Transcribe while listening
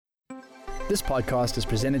This podcast is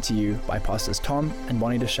presented to you by Pastors Tom and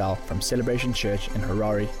Bonnie Deshelle from Celebration Church in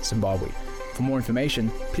Harare, Zimbabwe. For more information,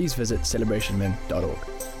 please visit celebrationmen.org.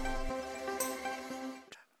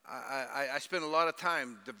 I spent a lot of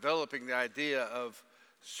time developing the idea of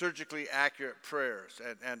surgically accurate prayers,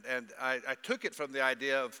 and I took it from the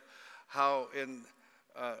idea of how in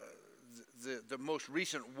the most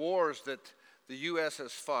recent wars that the U.S.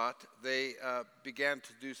 has fought, they began to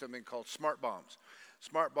do something called smart bombs.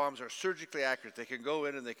 Smart bombs are surgically accurate. They can go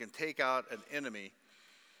in and they can take out an enemy,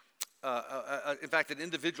 in fact, an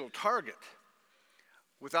individual target,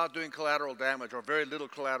 without doing collateral damage or very little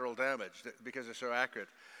collateral damage because they're so accurate.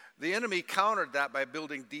 The enemy countered that by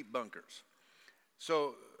building deep bunkers.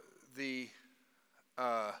 So the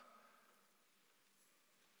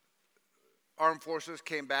armed forces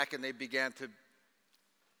came back and they began to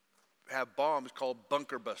have bombs called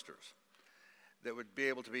bunker busters that would be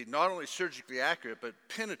able to be not only surgically accurate, but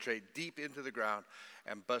penetrate deep into the ground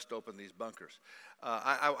and bust open these bunkers.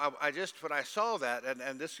 I just, when I saw that,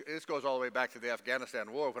 and this goes all the way back to the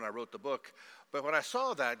Afghanistan war when I wrote the book, but when I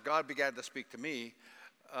saw that, God began to speak to me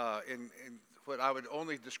in what I would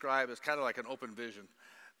only describe as kind of like an open vision,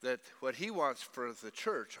 that what he wants for the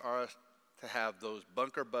church are us to have those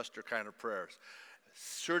bunker buster kind of prayers.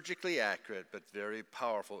 Surgically accurate, but very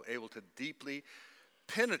powerful, able to deeply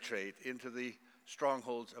penetrate into the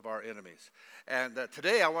strongholds of our enemies. And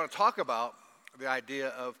today I want to talk about the idea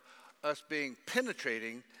of us being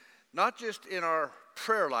penetrating, not just in our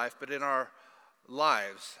prayer life, but in our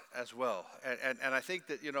lives as well. And I think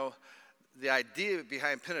that, you know, the idea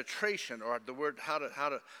behind penetration, or the word how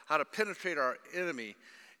to penetrate our enemy,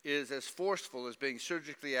 is as forceful as being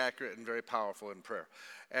surgically accurate and very powerful in prayer.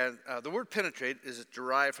 And the word penetrate is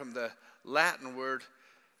derived from the Latin word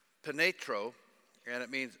penetro, and it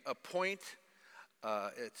means a point.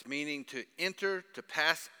 It's meaning to enter, to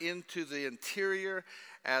pass into the interior,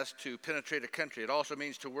 as to penetrate a country. It also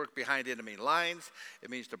means to work behind enemy lines.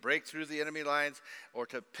 It means to break through the enemy lines or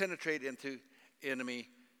to penetrate into enemy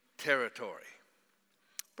territory.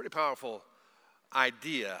 Pretty powerful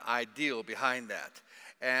ideal behind that.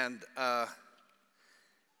 And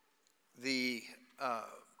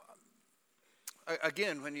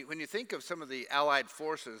again, when you think of some of the Allied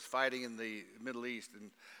forces fighting in the Middle East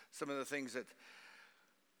and some of the things that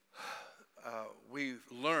we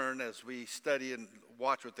learn as we study and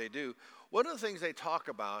watch what they do, one of the things they talk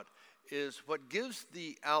about is what gives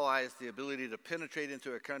the Allies the ability to penetrate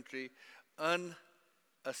into a country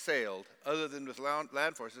unassailed, other than with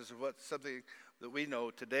land forces, is something that we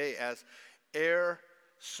know today as air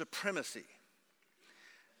supremacy.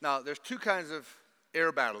 Now, there's two kinds of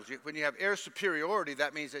air battles. When you have air superiority,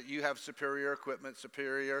 that means that you have superior equipment,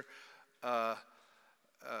 superior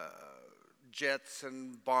jets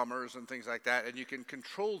and bombers and things like that, and you can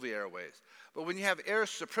control the airways. But when you have air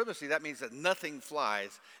supremacy, that means that nothing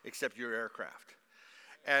flies except your aircraft.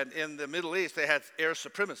 And in the Middle East, they had air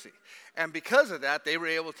supremacy. And because of that, they were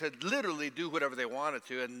able to literally do whatever they wanted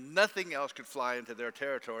to, and nothing else could fly into their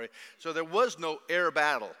territory. So there was no air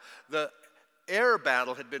battle. The air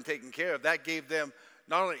battle had been taken care of. That gave them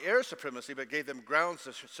not only air supremacy, but gave them ground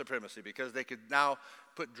supremacy, because they could now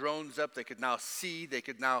put drones up, they could now see, they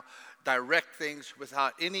could now direct things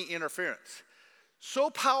without any interference. So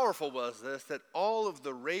powerful was this that all of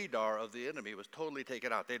the radar of the enemy was totally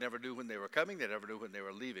taken out. They never knew when they were coming, they never knew when they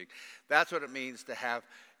were leaving. That's what it means to have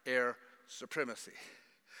air supremacy.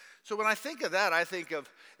 So when I think of that, I think of,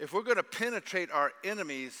 if we're going to penetrate our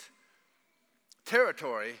enemy's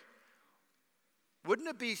territory, wouldn't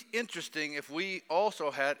it be interesting if we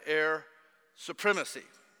also had air supremacy?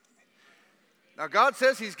 Now, God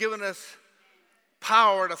says he's given us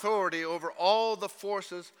power and authority over all the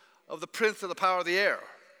forces of the prince of the power of the air.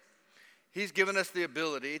 He's given us the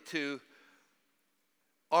ability to,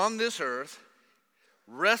 on this earth,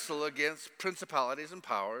 wrestle against principalities and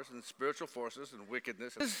powers and spiritual forces and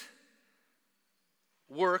wickedness. His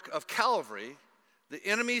work of Calvary, the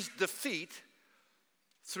enemy's defeat,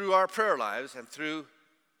 through our prayer lives and through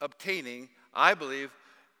obtaining, I believe,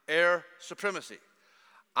 air supremacy.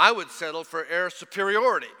 I would settle for air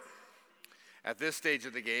superiority at this stage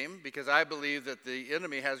of the game, because I believe that the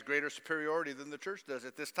enemy has greater superiority than the church does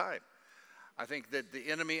at this time. I think that the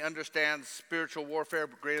enemy understands spiritual warfare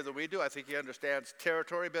greater than we do. I think he understands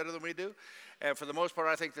territory better than we do. And for the most part,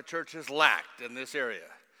 I think the church has lacked in this area.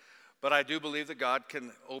 But I do believe that God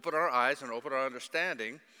can open our eyes and open our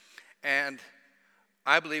understanding. And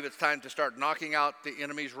I believe it's time to start knocking out the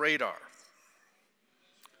enemy's radar.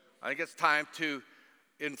 I think it's time to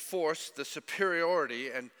enforce the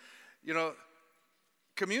superiority. And, you know,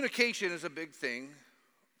 communication is a big thing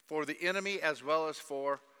for the enemy as well as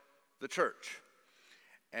for the church.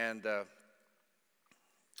 And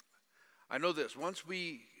I know this, once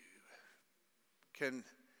we can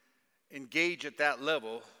engage at that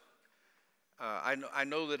level, I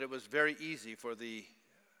know that it was very easy for the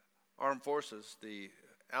armed forces, the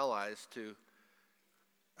Allies, to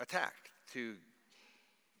attack, to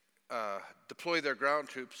deploy their ground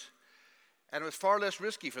troops, and it was far less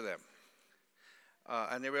risky for them.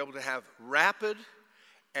 And they were able to have rapid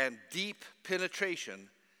and deep penetration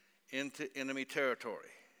into enemy territory.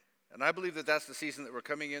 And I believe that that's the season that we're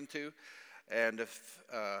coming into. And if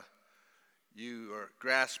you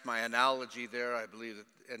grasp my analogy there, I believe that,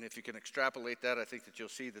 and if you can extrapolate that, I think that you'll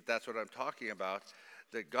see that that's what I'm talking about,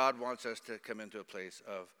 that God wants us to come into a place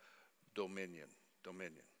of dominion.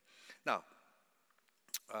 Now,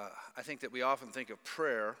 I think that we often think of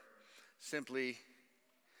prayer simply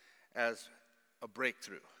as a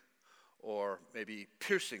breakthrough, or maybe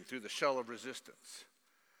piercing through the shell of resistance.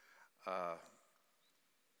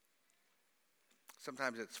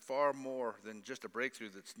 Sometimes it's far more than just a breakthrough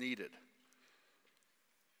that's needed.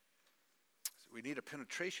 We need a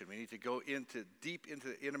penetration. We need to go deep into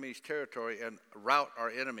the enemy's territory and rout our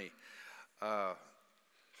enemy.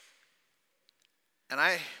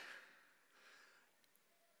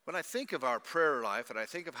 When I think of our prayer life and I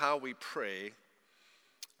think of how we pray,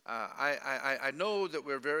 I know that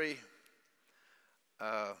we're very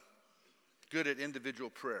good at individual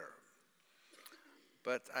prayer.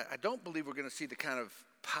 But I don't believe we're going to see the kind of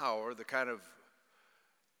power, the kind of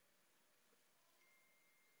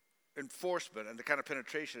enforcement, and the kind of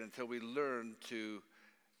penetration until we learn to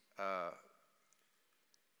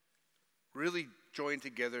really join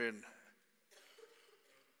together in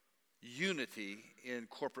unity in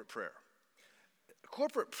corporate prayer.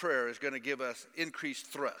 Corporate prayer is going to give us increased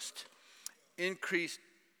thrust, increased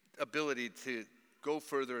ability to go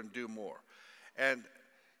further and do more. And,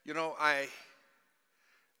 I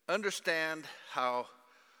understand how,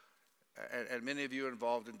 and many of you are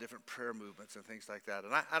involved in different prayer movements and things like that.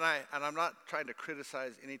 And I'm not trying to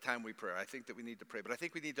criticize any time we pray. I think that we need to pray. But I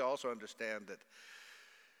think we need to also understand that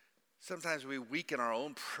sometimes we weaken our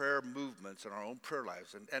own prayer movements and our own prayer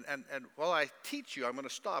lives. And while I teach you, I'm going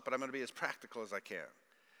to stop, but I'm going to be as practical as I can.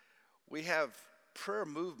 We have prayer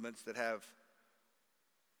movements that have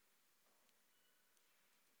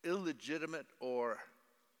illegitimate or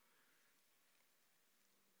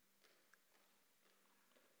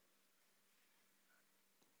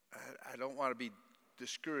I don't want to be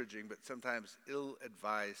discouraging, but sometimes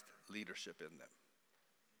ill-advised leadership in them.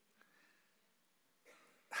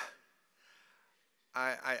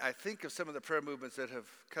 I think of some of the prayer movements that have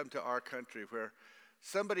come to our country where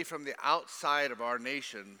somebody from the outside of our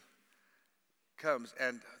nation comes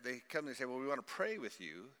and they say, well, we want to pray with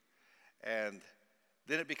you. And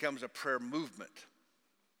then it becomes a prayer movement.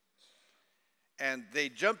 And they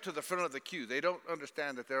jump to the front of the queue. They don't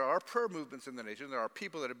understand that there are prayer movements in the nation. There are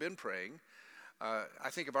people that have been praying. I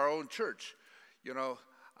think of our own church.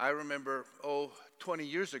 I remember, 20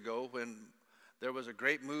 years ago when there was a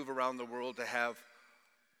great move around the world to have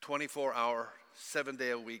 24-hour,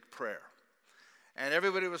 7-day-a-week prayer. And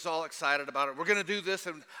everybody was all excited about it. We're going to do this.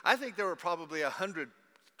 And I think there were probably 100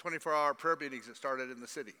 24-hour prayer meetings that started in the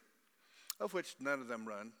city, of which none of them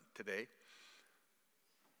run today.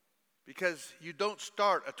 Because you don't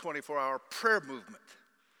start a 24-hour prayer movement.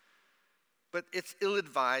 But it's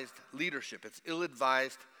ill-advised leadership. It's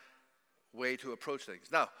ill-advised way to approach things.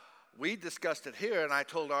 Now, we discussed it here, and I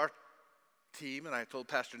told our team, and I told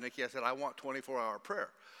Pastor Nikki, I said, I want 24-hour prayer.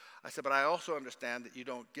 I said, but I also understand that you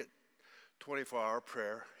don't get 24-hour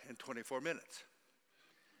prayer in 24 minutes.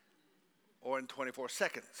 Or in 24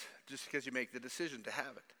 seconds, just because you make the decision to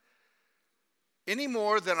have it. Any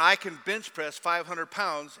more than I can bench press 500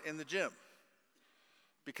 pounds in the gym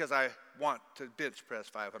because I want to bench press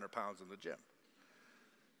 500 pounds in the gym.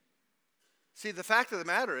 See, the fact of the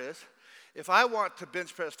matter is, if I want to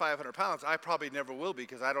bench press 500 pounds, I probably never will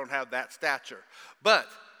because I don't have that stature. But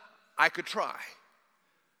I could try.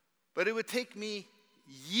 But it would take me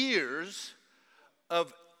years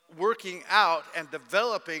of working out and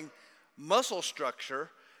developing muscle structure,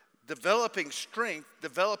 developing strength,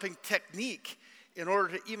 developing technique in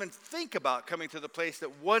order to even think about coming to the place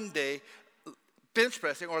that one day bench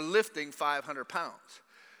pressing or lifting 500 pounds.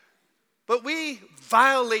 But we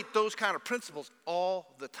violate those kind of principles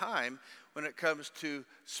all the time when it comes to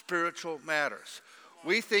spiritual matters.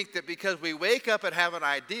 We think that because we wake up and have an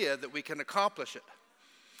idea that we can accomplish it.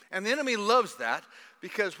 And the enemy loves that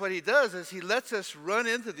because what he does is he lets us run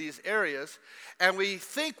into these areas and we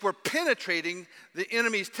think we're penetrating the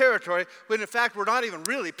enemy's territory when in fact we're not even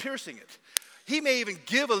really piercing it. He may even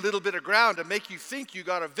give a little bit of ground to make you think you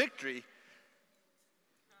got a victory.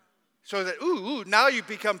 So that, now you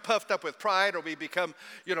become puffed up with pride, or we become,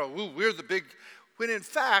 we're the big. When in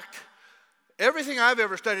fact, everything I've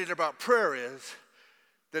ever studied about prayer is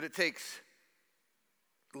that it takes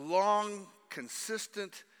long,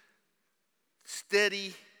 consistent,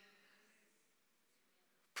 steady,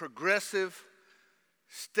 progressive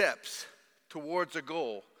steps towards a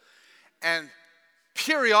goal. And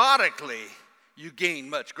periodically, you gain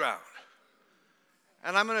much ground.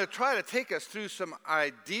 And I'm going to try to take us through some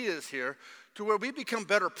ideas here to where we become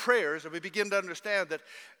better prayers, and we begin to understand that,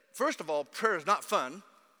 first of all, prayer is not fun.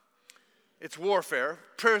 It's warfare.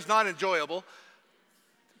 Prayer is not enjoyable.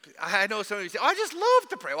 I know some of you say, I just love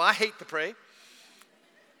to pray. Well, I hate to pray.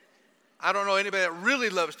 I don't know anybody that really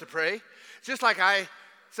loves to pray. It's just like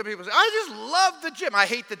some people say, I just love the gym. I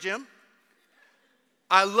hate the gym.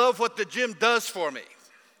 I love what the gym does for me.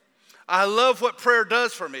 I love what prayer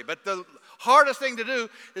does for me. But the hardest thing to do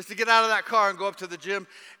is to get out of that car and go up to the gym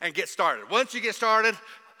and get started. Once you get started,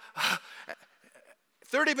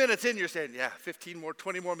 30 minutes in, you're saying, 15 more,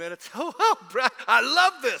 20 more minutes. I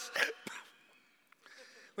love this.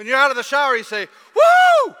 When you're out of the shower, you say,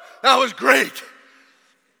 woo, that was great.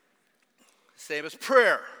 Same as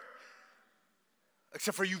prayer.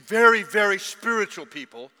 Except for you very, very spiritual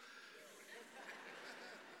people.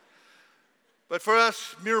 But for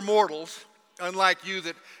us mere mortals, unlike you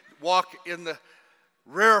that walk in the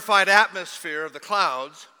rarefied atmosphere of the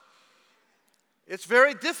clouds, it's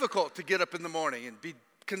very difficult to get up in the morning and be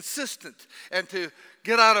consistent and to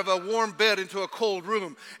get out of a warm bed into a cold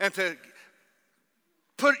room and to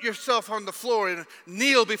put yourself on the floor and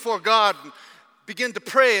kneel before God and begin to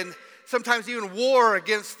pray, and sometimes even war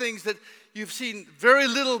against things that you've seen very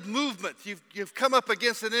little movement. You've come up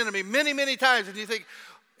against an enemy many, many times, and you think,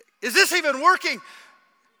 is this even working?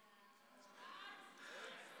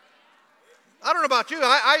 I don't know about you.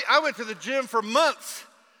 I went to the gym for months,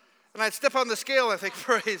 and I'd step on the scale and I think,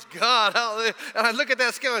 praise God, hallelujah. And I'd look at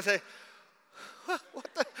that scale and say,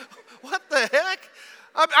 what the heck?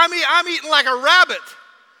 I'm eating like a rabbit.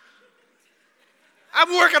 I'm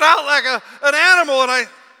working out like an animal, and I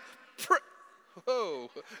put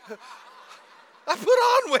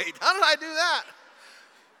on weight. How did I do that?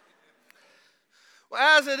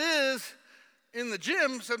 Well, as it is in the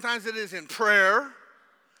gym, sometimes it is in prayer.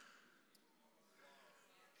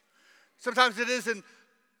 Sometimes it is in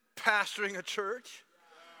pastoring a church.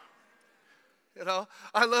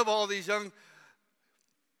 I love all these young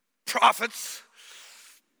prophets.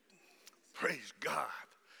 Praise God.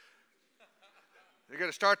 They're going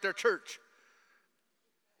to start their church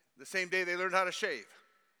the same day they learn how to shave.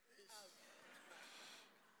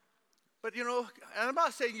 But and I'm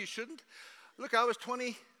not saying you shouldn't. Look, I was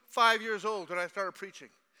 25 years old when I started preaching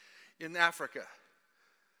in Africa.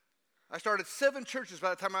 I started 7 churches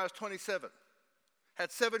by the time I was 27.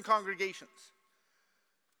 Had 7 congregations.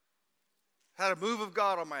 Had a move of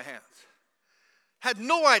God on my hands. Had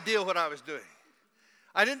no idea what I was doing.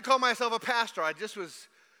 I didn't call myself a pastor. I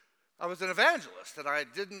was an evangelist, and I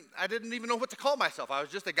didn't even know what to call myself. I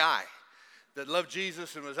was just a guy that loved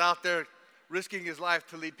Jesus and was out there risking his life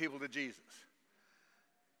to lead people to Jesus.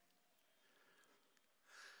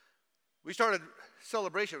 We started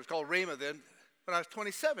Celebration. It was called Rhema then, when I was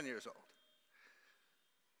 27 years old.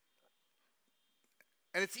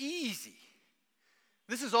 And it's easy.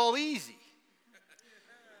 This is all easy.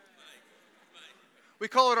 We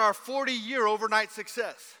call it our 40-year overnight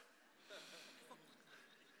success.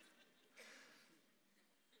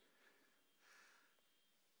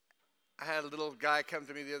 I had a little guy come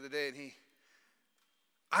to me the other day, and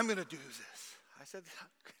I'm going to do this. I said,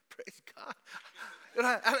 praise God.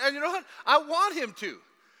 And you know what? I want him to.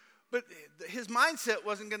 But his mindset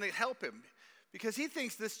wasn't going to help him because he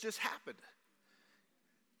thinks this just happened.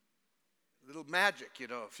 A little magic,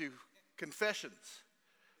 a few confessions.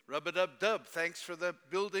 Rub-a-dub-dub, thanks for the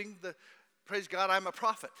building. Praise God, I'm a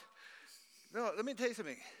prophet. No, let me tell you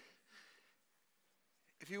something.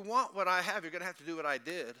 If you want what I have, you're going to have to do what I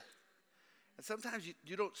did. And sometimes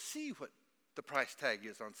you don't see what the price tag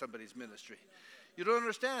is on somebody's ministry. You don't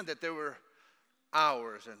understand that there were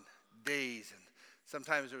hours and days, and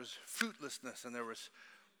sometimes there was fruitlessness, and there was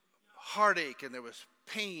heartache, and there was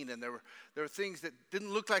pain, and there were things that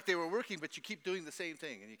didn't look like they were working, but you keep doing the same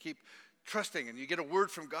thing, and you keep trusting, and you get a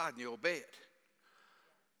word from God, and you obey it.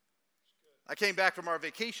 I came back from our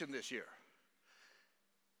vacation this year.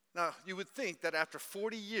 Now, you would think that after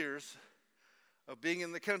 40 years of being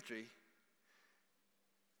in the country,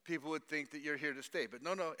 people would think that you're here to stay. But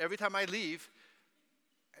no, every time I leave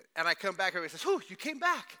and I come back, everybody says, you came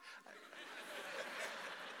back.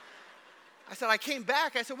 I said, I came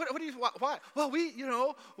back. I said, what do you, why? Well, we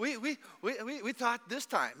thought this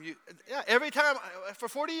time. Yeah, every time for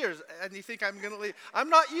 40 years, and you think I'm going to leave. I'm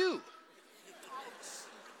not you.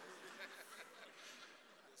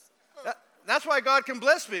 That's why God can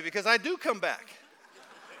bless me, because I do come back.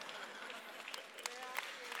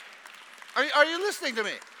 Are you listening to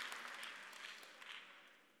me?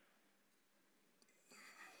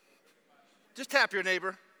 Just tap your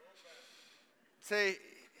neighbor. Say,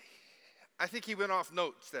 I think he went off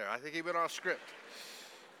notes there. I think he went off script.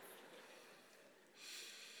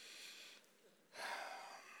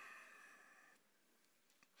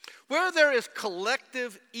 Where there is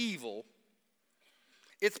collective evil,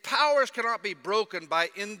 its powers cannot be broken by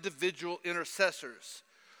individual intercessors,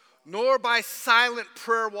 nor by silent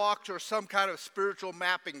prayer walks or some kind of spiritual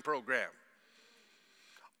mapping program.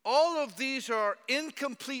 All of these are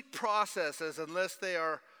incomplete processes unless they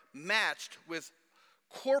are matched with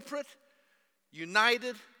corporate,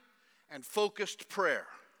 united, and focused prayer.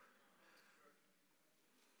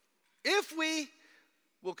 If we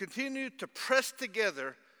will continue to press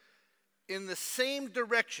together in the same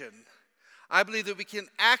direction, I believe that we can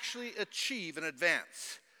actually achieve and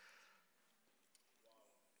advance.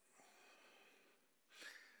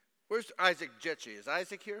 Where's Isaac Jetchy? Is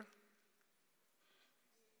Isaac here?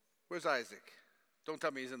 Where's Isaac? Don't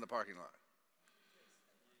tell me he's in the parking lot.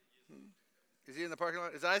 Is he in the parking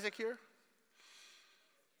lot? Is Isaac here?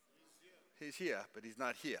 He's here, but he's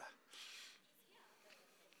not here.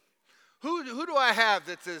 Who do I have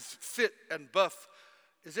that's as fit and buff?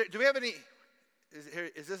 Do we have any?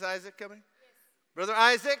 Is this Isaac coming? Yes. Brother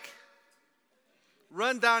Isaac,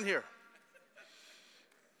 run down here.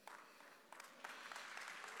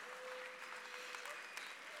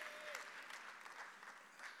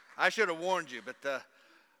 I should have warned you, but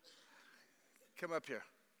come up here.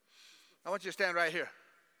 I want you to stand right here.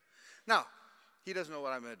 Now, he doesn't know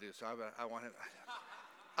what I'm going to do, so I want him.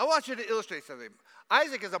 I want you to illustrate something.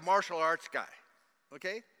 Isaac is a martial arts guy,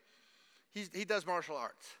 okay? He does martial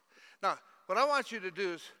arts. Now, what I want you to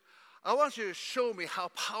do is, I want you to show me how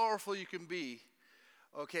powerful you can be,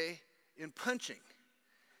 okay, in punching.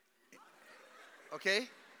 Okay?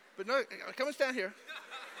 But no, come and stand here.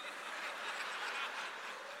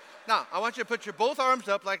 Now, I want you to put your both arms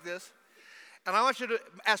up like this, and I want you to,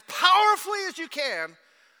 as powerfully as you can,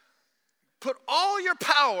 put all your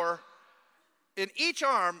power in each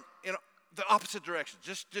arm in the opposite direction.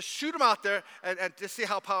 Just shoot them out there and just see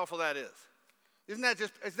how powerful that is. Isn't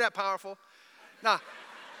that powerful? Now,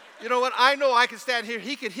 you know what? I know I can stand here.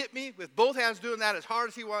 He could hit me with both hands doing that as hard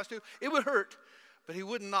as he wants to. It would hurt, but he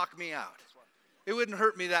wouldn't knock me out. It wouldn't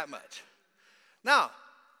hurt me that much. Now,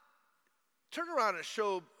 turn around and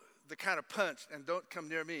show the kind of punch, and don't come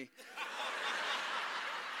near me,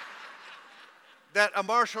 that a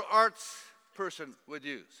martial arts person would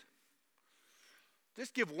use.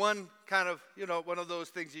 Just give one kind of, one of those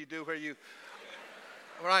things you do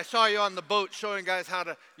where I saw you on the boat showing guys how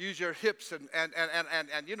to use your hips and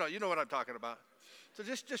you know what I'm talking about. So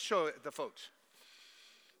just show it the folks.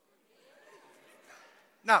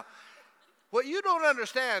 Now, what you don't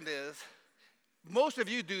understand is, most of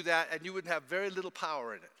you do that and you would have very little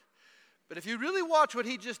power in it. But if you really watch what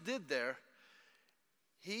he just did there,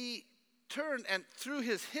 he turned and threw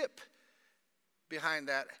his hip behind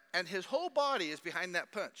that, and his whole body is behind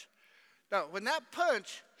that punch. Now, when that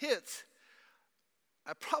punch hits,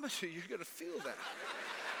 I promise you, you're going to feel that.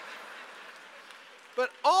 But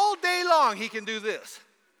all day long, he can do this.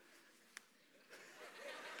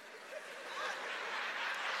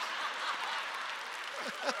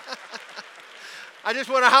 I just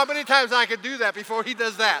wonder how many times I can do that before he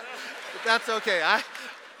does that. But that's okay.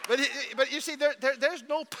 But you see, there's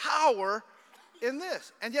no power in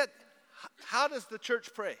this. And yet, how does the church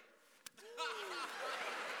pray?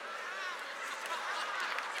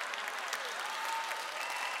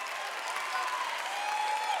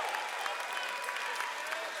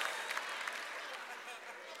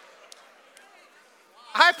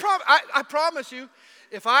 I promise you,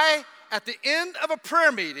 if I, at the end of a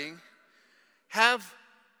prayer meeting, have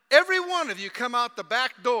every one of you come out the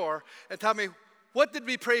back door and tell me, what did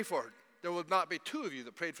we pray for? There will not be two of you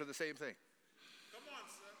that prayed for the same thing. Come on,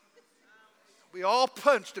 son. We all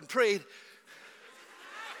punched and prayed.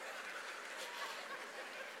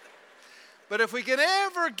 But if we can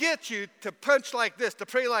ever get you to punch like this, to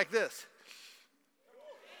pray like this,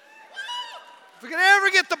 if we can ever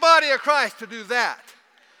get the body of Christ to do that,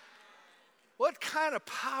 what kind of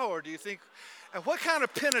power do you think, and what kind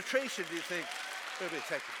of penetration do you think will be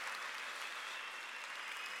taken?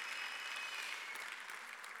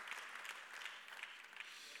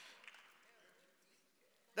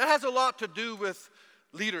 That has a lot to do with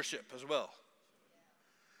leadership as well.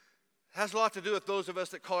 It has a lot to do with those of us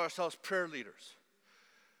that call ourselves prayer leaders.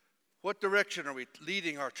 What direction are we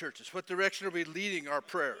leading our churches? What direction are we leading our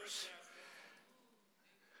prayers?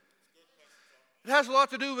 It has a lot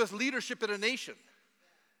to do with leadership in a nation.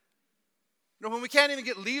 You know, when we can't even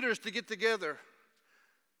get leaders to get together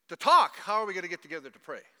to talk, how are we going to get together to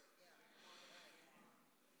pray?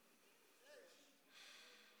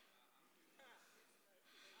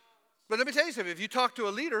 But let me tell you something. If you talk to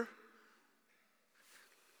a leader,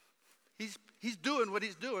 he's doing what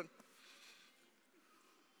he's doing.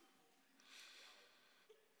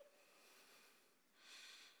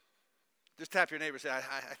 Just tap your neighbor and say,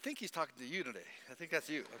 I think he's talking to you today. I think that's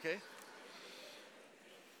you, okay?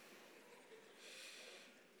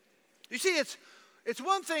 You see, it's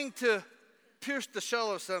one thing to pierce the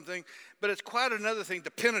shell of something, but it's quite another thing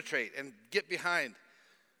to penetrate and get behind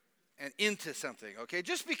and into something, okay?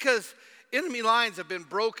 Just because enemy lines have been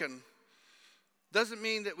broken doesn't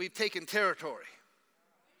mean that we've taken territory.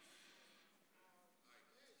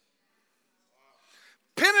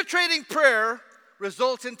 Penetrating prayer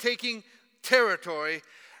results in taking territory,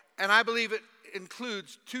 and I believe it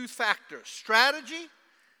includes two factors: strategy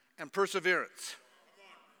and perseverance.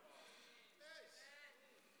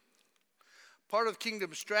 Part of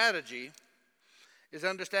kingdom strategy is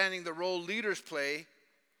understanding the role leaders play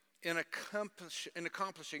in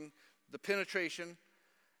accomplishing the penetration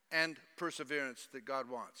and perseverance that God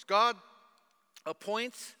wants. God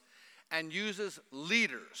appoints and uses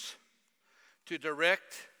leaders to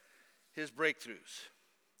direct his breakthroughs.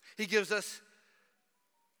 He gives us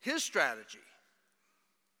his strategy.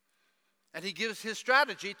 And he gives his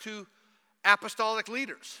strategy to apostolic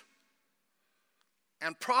leaders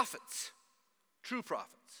and prophets, true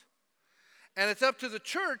prophets. And it's up to the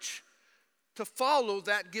church to follow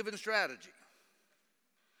that given strategy.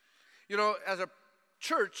 You know, as a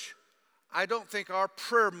church, I don't think our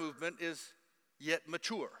prayer movement is yet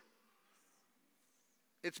mature.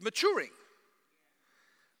 It's maturing.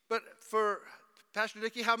 But for Pastor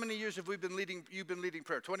Nikki, how many years have you've been leading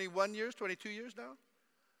prayer? 21 years, 22 years now?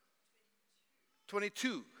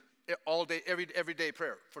 22, all day, every day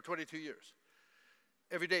prayer for 22 years.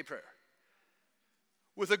 Everyday prayer.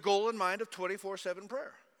 With a goal in mind of 24/7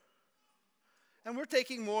 prayer. And we're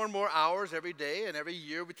taking more and more hours every day, and every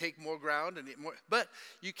year we take more ground. But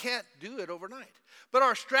you can't do it overnight. But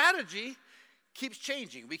our strategy keeps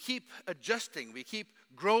changing. We keep adjusting. We keep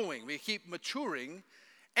growing. We keep maturing.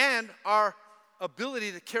 And our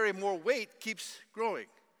ability to carry more weight keeps growing.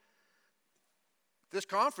 This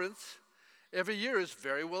conference every year is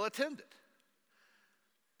very well attended.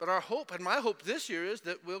 But our hope, and my hope this year, is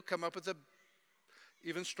that we'll come up with an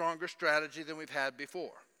even stronger strategy than we've had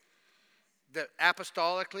before. That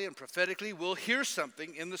apostolically and prophetically we'll hear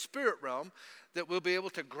something in the spirit realm that we'll be able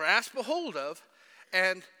to grasp a hold of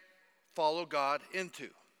and follow God into.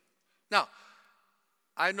 Now,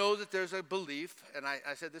 I know that there's a belief, and I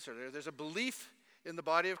said this earlier, there's a belief in the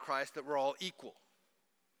body of Christ that we're all equal.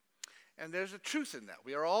 And there's a truth in that.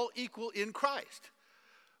 We are all equal in Christ.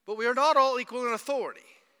 But we are not all equal in authority.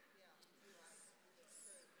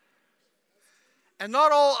 And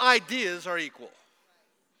not all ideas are equal.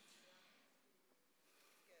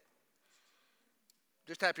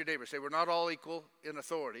 Just tap your neighbor. Say, we're not all equal in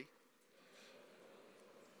authority,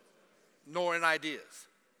 nor in ideas.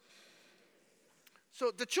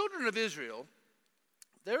 So the children of Israel,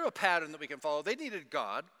 they're a pattern that we can follow. They needed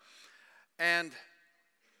God, and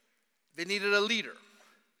they needed a leader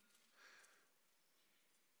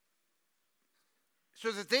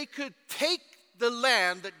so that they could take the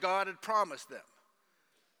land that God had promised them.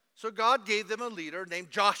 So God gave them a leader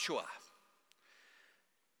named Joshua.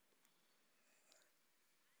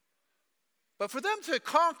 But for them to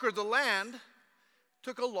conquer the land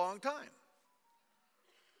took a long time.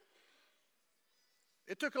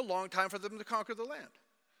 It took a long time for them to conquer the land.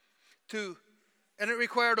 And it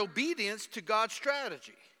required obedience to God's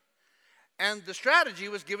strategy. And the strategy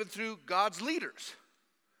was given through God's leaders,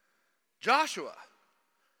 Joshua,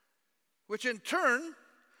 which in turn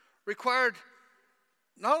required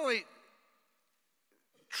not only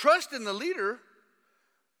trust in the leader,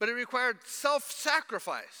 but it required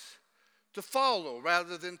self-sacrifice to follow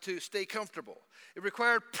rather than to stay comfortable. It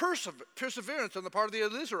required perseverance on the part of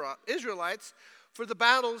the Israelites for the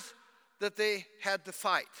battles that they had to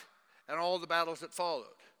fight and all the battles that followed.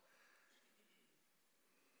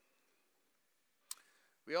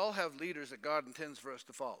 We all have leaders that God intends for us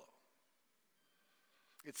to follow.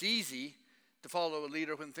 It's easy to follow a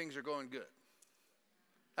leader when things are going good.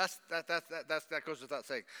 That goes without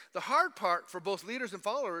saying. The hard part for both leaders and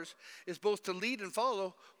followers is both to lead and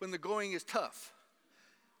follow when the going is tough,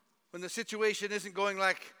 when the situation isn't going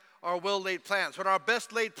like our well-laid plans, when our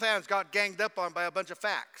best-laid plans got ganged up on by a bunch of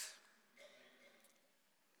facts.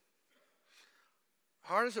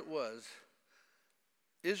 Hard as it was,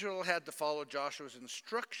 Israel had to follow Joshua's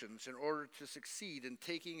instructions in order to succeed in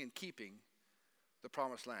taking and keeping the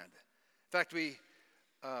promised land. In fact, we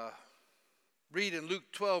read in Luke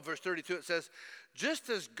 12, verse 32, it says, just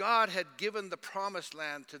as God had given the promised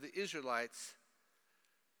land to the Israelites,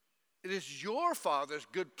 it is your Father's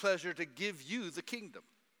good pleasure to give you the kingdom.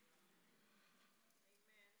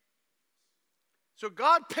 So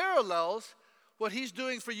God parallels what he's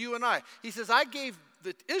doing for you and I. He says, I gave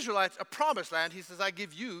the Israelites a promised land. He says, I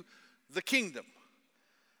give you the kingdom.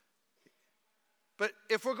 But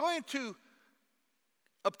if we're going to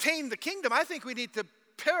obtain the kingdom, I think we need to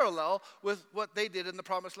parallel with what they did in the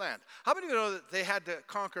promised land. How many of you know that they had to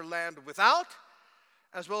conquer land without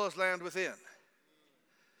as well as land within?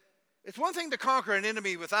 It's one thing to conquer an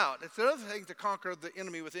enemy without. It's another thing to conquer the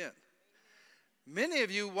enemy within. Many of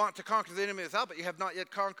you want to conquer the enemy without, but you have not yet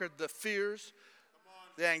conquered the fears,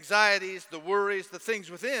 the anxieties, the worries, the things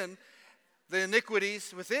within, the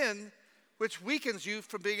iniquities within, which weakens you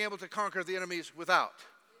from being able to conquer the enemies without.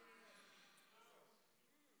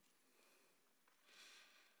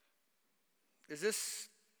 Is this,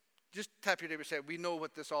 just tap your neighbor and say, we know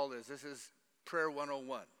what this all is. This is prayer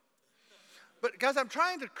 101. But guys, I'm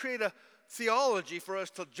trying to create a theology for us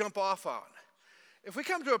to jump off on. If we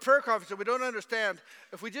come to a prayer conference and we don't understand,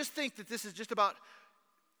 if we just think that this is just about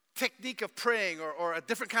technique of praying or a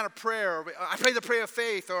different kind of prayer, or I pray the prayer of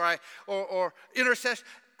faith or intercession,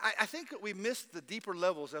 I think that we miss the deeper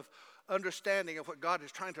levels of understanding of what God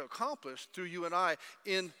is trying to accomplish through you and I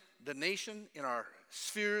in the nation, in our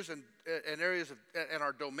spheres and areas and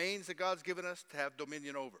our domains that God's given us to have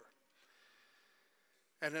dominion over,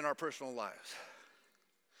 and in our personal lives.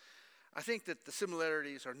 I think that the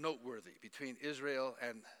similarities are noteworthy between Israel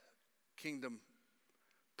and kingdom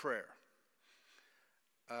prayer.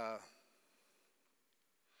 I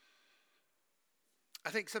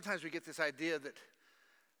think sometimes we get this idea that,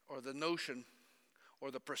 or the notion,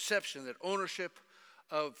 or the perception that ownership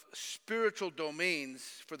of spiritual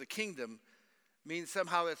domains for the kingdom means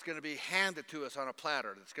somehow it's going to be handed to us on a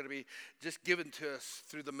platter. It's going to be just given to us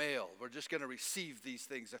through the mail. We're just going to receive these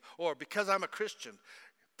things. Or because I'm a Christian,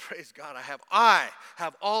 praise God, I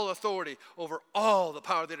have all authority over all the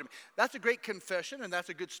power of the enemy. That's a great confession, and that's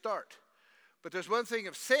a good start. But there's one thing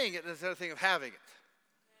of saying it, and there's another thing of having it.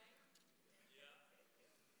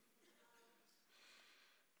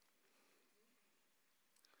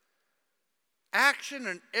 Action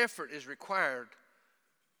and effort is required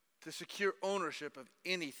to secure ownership of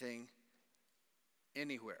anything,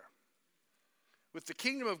 anywhere. With the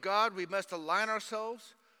kingdom of God, we must align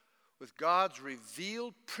ourselves with God's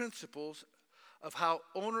revealed principles of how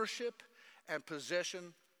ownership and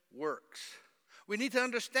possession works. We need to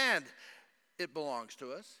understand it belongs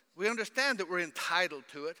to us. We understand that we're entitled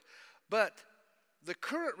to it, but the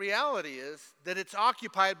current reality is that it's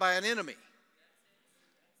occupied by an enemy.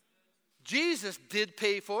 Jesus did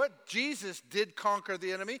pay for it. Jesus did conquer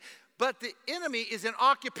the enemy. But the enemy is in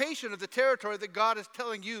occupation of the territory that God is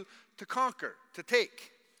telling you to conquer, to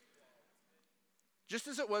take. Just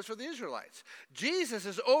as it was for the Israelites. Jesus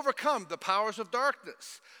has overcome the powers of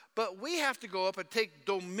darkness. But we have to go up and take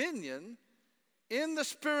dominion in the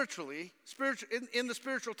spiritual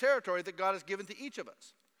territory that God has given to each of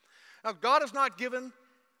us. Now, God has not given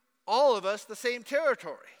all of us the same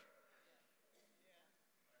territory.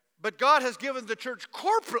 But God has given the church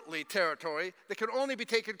corporately territory that can only be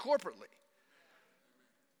taken corporately.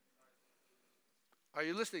 Are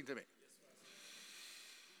you listening to me?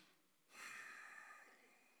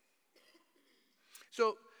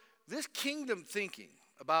 So this kingdom thinking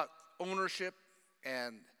about ownership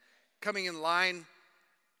and coming in line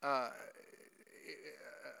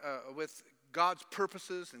with God's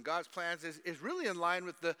purposes and God's plans is really in line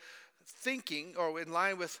with the thinking, or in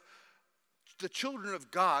line with the children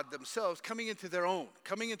of God themselves coming into their own,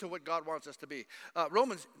 coming into what God wants us to be.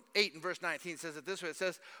 Romans 8 and verse 19 says it this way. It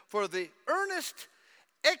says, for the earnest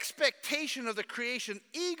expectation of the creation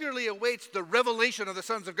eagerly awaits the revelation of the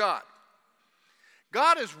sons of God.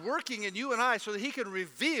 God is working in you and I so that he can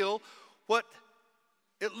reveal what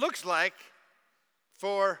it looks like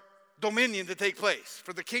for dominion to take place,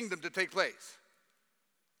 for the kingdom to take place.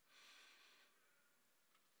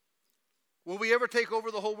 Will we ever take over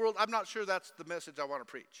the whole world? I'm not sure that's the message I want to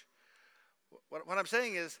preach. What I'm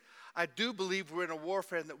saying is, I do believe we're in a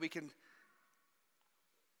warfare and that we can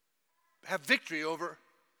have victory over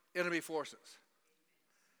enemy forces.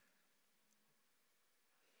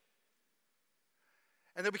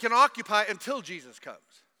 And that we can occupy until Jesus comes.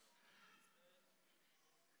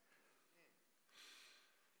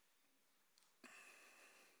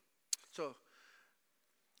 So,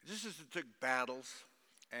 just as it took battles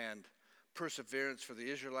and perseverance for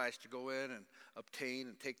the Israelites to go in and obtain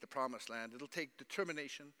and take the promised land, it'll take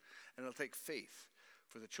determination and it'll take faith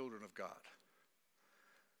for the children of God.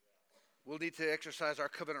 We'll need to exercise our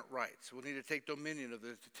covenant rights. We'll need to take dominion of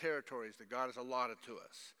the territories that God has allotted to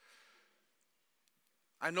us.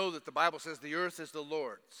 I know that the Bible says the earth is the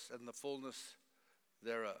Lord's and the fullness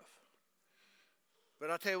thereof.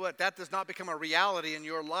 But I'll tell you what, that does not become a reality in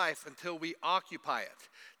your life until we occupy it,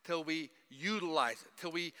 till we utilize it,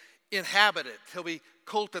 till we inhabit it, till we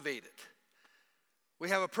cultivate it. We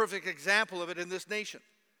have a perfect example of it in this nation.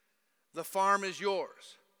 The farm is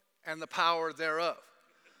yours and the power thereof.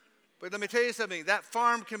 But let me tell you something, that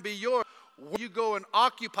farm can be yours. You go and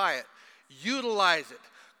occupy it, utilize it,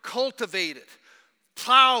 cultivate it,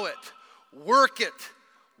 plow it, work it,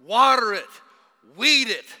 water it, weed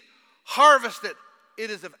it, harvest it. It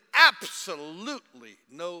is of absolutely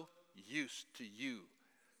no use to you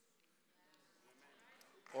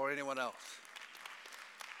or anyone else.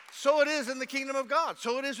 So it is in the kingdom of God.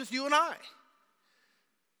 So it is with you and I.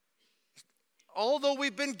 Although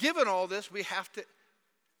we've been given all this, we have to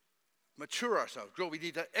mature ourselves, grow. We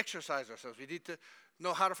need to exercise ourselves. We need to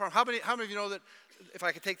know how to farm. How many of you know that, if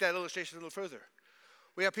I could take that illustration a little further,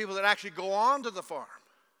 we have people that actually go on to the farm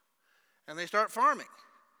and they start farming,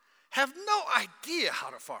 have no idea how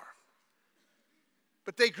to farm.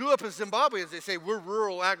 But they grew up in Zimbabwe, as they say, we're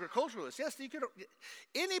rural agriculturalists. Yes,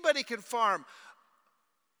 anybody can farm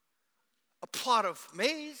a plot of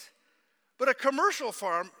maize, but a commercial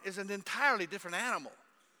farm is an entirely different animal.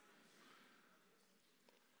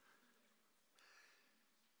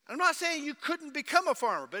 I'm not saying you couldn't become a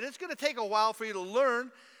farmer, but it's going to take a while for you to learn,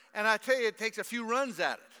 and I tell you, it takes a few runs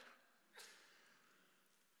at it.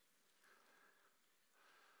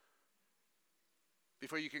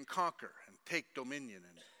 Before you can conquer and take dominion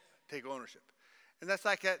and take ownership. And that's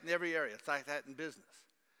like that in every area. It's like that in business.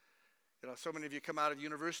 You know, so many of you come out of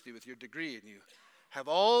university with your degree and you have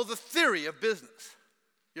all the theory of business.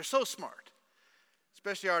 You're so smart,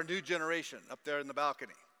 especially our new generation up there in the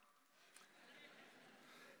balcony.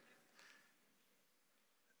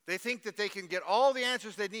 They think that they can get all the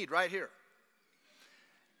answers they need right here.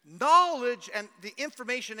 Knowledge and the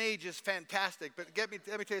information age is fantastic, but let me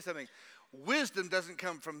tell you something. Wisdom doesn't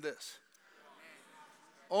come from this.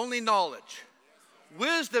 Only knowledge.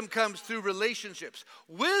 Wisdom comes through relationships.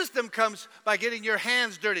 Wisdom comes by getting your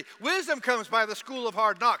hands dirty. Wisdom comes by the school of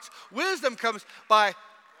hard knocks. Wisdom comes by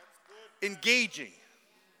engaging.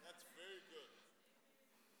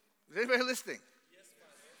 Is anybody listening?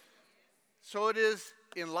 So it is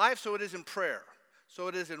in life, so it is in prayer. So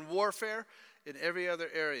it is in warfare, in every other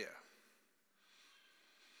area.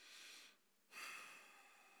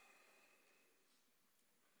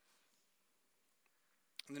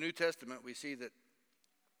 In the New Testament, we see that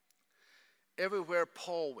everywhere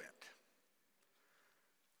Paul went,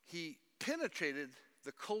 he penetrated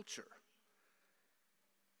the culture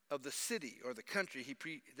of the city or the country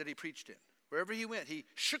that he preached in. Wherever he went, he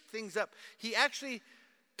shook things up. He actually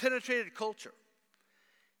penetrated culture.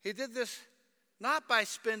 He did this not by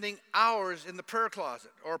spending hours in the prayer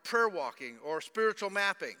closet or prayer walking or spiritual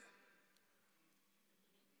mapping,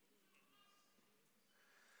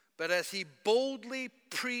 but as he boldly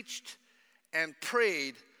preached and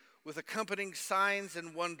prayed with accompanying signs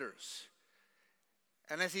and wonders.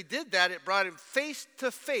 And as he did that, it brought him face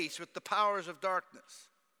to face with the powers of darkness.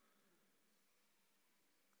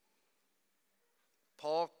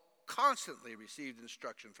 Paul constantly received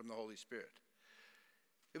instruction from the Holy Spirit.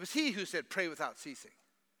 It was he who said, pray without ceasing.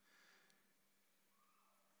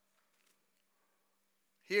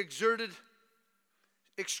 He exerted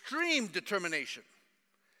extreme determination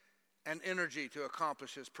and energy to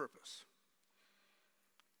accomplish his purpose.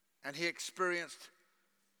 And he experienced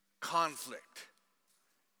conflict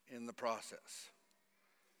in the process.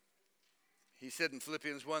 He said in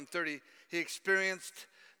Philippians 1:30, he experienced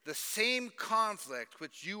the same conflict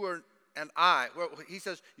which you were and I, well, he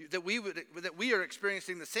says that we are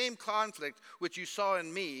experiencing the same conflict which you saw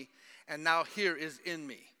in me and now here is in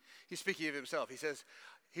me. He's speaking of himself. He says,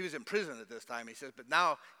 he was in prison at this time. He says, but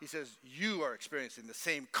now, he says, you are experiencing the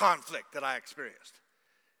same conflict that I experienced.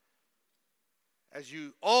 As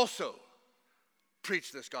you also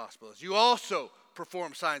preach this gospel, as you also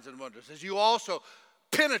perform signs and wonders, as you also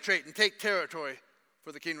penetrate and take territory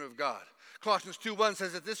for the kingdom of God. Colossians 2:1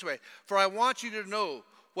 says it this way, for I want you to know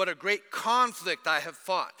what a great conflict I have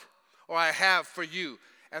fought, or I have for you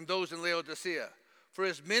and those in Laodicea. For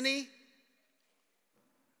as many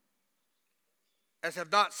as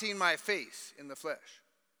have not seen my face in the flesh.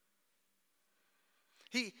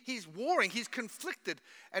 He's warring, he's conflicted,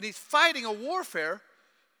 and he's fighting a warfare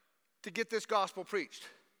to get this gospel preached.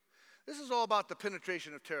 This is all about the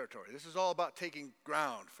penetration of territory. This is all about taking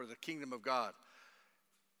ground for the kingdom of God,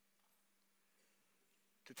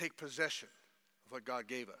 to take possession of what God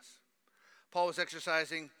gave us. Paul was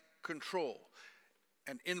exercising control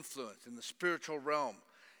and influence in the spiritual realm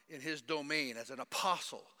in his domain as an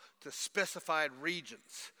apostle to specified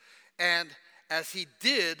regions. And as he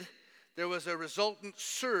did, there was a resultant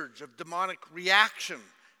surge of demonic reaction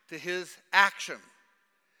to his action.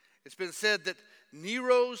 It's been said that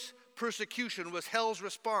Nero's persecution was hell's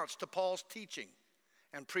response to Paul's teaching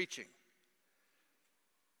and preaching.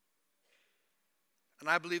 And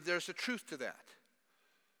I believe there's a truth to that.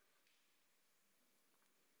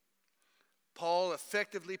 Paul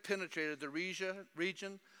effectively penetrated the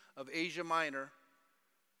region of Asia Minor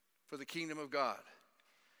for the kingdom of God.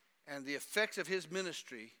 And the effects of his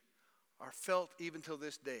ministry are felt even till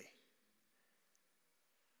this day.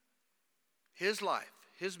 His life,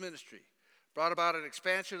 his ministry, brought about an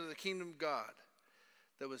expansion of the kingdom of God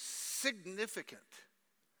that was significant,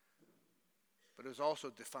 but it was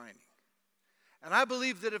also defining. And I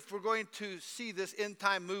believe that if we're going to see this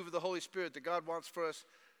end-time move of the Holy Spirit that God wants for us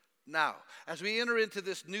now, as we enter into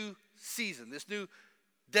this new season, this new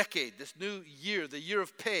decade, this new year, the year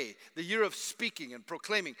of pay, the year of speaking and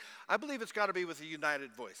proclaiming, I believe it's got to be with a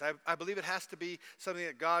united voice. I believe it has to be something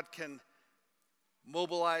that God can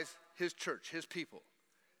mobilize his church, his people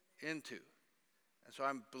into. And so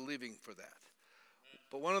I'm believing for that.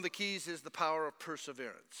 But one of the keys is the power of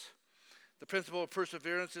perseverance. The principle of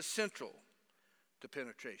perseverance is central to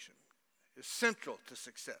penetration, is central to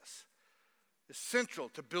success, is central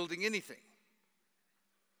to building anything.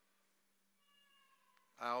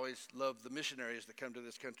 I always love the missionaries that come to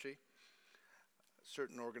this country.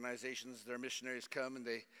 Certain organizations, their missionaries come and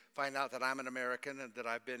they find out that I'm an American and that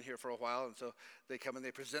I've been here for a while, and so they come and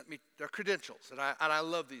they present me their credentials. And I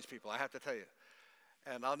love these people, I have to tell you.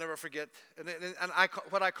 And I'll never forget,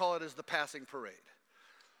 what I call it is the passing parade.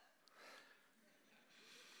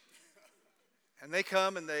 And they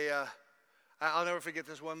come and I'll never forget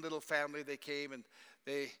this one little family. They came and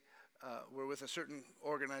they were with a certain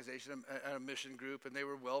organization, a mission group, and they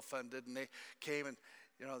were well funded. And they came and,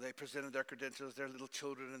 they presented their credentials, their little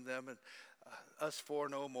children in them, and us four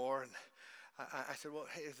no more. And I said, well,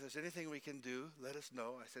 hey, if there's anything we can do, let us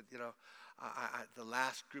know. I said, the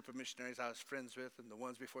last group of missionaries I was friends with, and the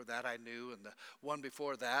ones before that I knew, and the one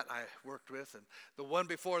before that I worked with, and the one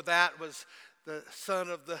before that was the son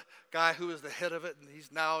of the guy who was the head of it, and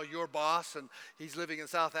he's now your boss, and he's living in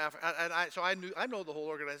South Africa. So I know the whole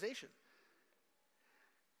organization.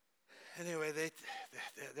 Anyway,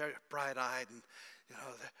 they're bright-eyed, and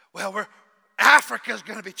Africa's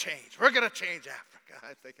going to be changed. We're going to change Africa.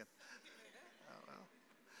 I'm thinking, oh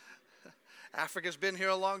well, Africa's been here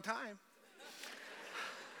a long time.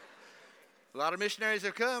 A lot of missionaries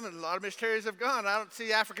have come and a lot of missionaries have gone. I don't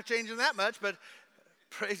see Africa changing that much, but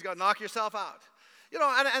praise God, knock yourself out.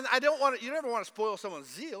 And I don't want to, you never want to spoil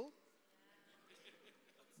someone's zeal.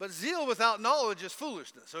 But zeal without knowledge is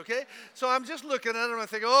foolishness, okay? So I'm just looking at them and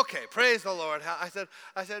thinking, okay, praise the Lord. I said,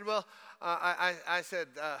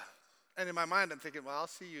 and in my mind I'm thinking, well, I'll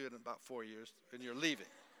see you in about 4 years and you're leaving.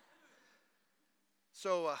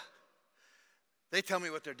 So they tell me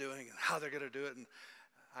what they're doing and how they're going to do it, and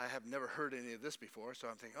I have never heard any of this before, so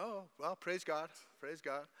I'm thinking, oh, well, praise God, praise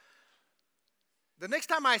God. The next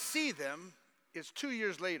time I see them is 2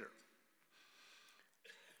 years later.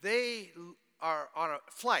 They are on a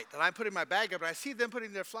flight, and I'm putting my bag up, and I see them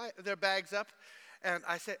putting their bags up, and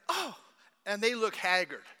I say, oh, and they look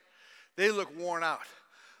haggard. They look worn out.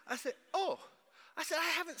 I said, oh, I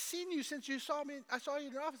haven't seen you since you saw me. I saw you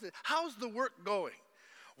in your office. How's the work going?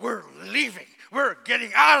 We're leaving. We're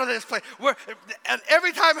getting out of this place. And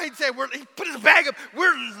every time he'd say, he put his bag up,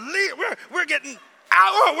 we're leaving. We're getting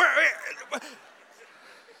out.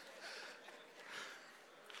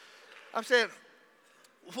 I'm saying,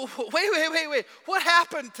 wait. What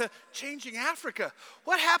happened to changing Africa?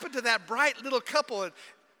 What happened to that bright little couple? And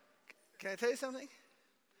can I tell you something?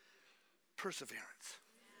 Perseverance.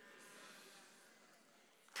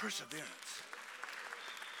 Perseverance.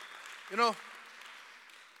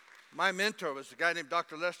 My mentor was a guy named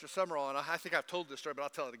Dr. Lester Summerall, and I think I've told this story, but I'll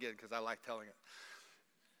tell it again because I like telling it.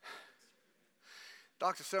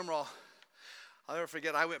 Dr. Summerall, I'll never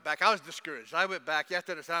forget, I went back. I was discouraged. I went back. You have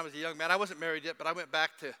to understand, I was a young man. I wasn't married yet, but I went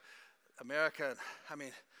back to America, I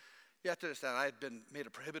mean, you have to understand, I had been made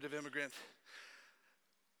a prohibitive immigrant.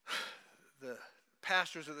 The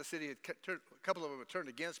pastors of the city, a couple of them had turned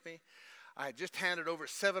against me. I had just handed over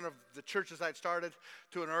 7 of the churches I'd started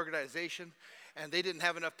to an organization, and they didn't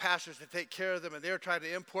have enough pastors to take care of them, and they were trying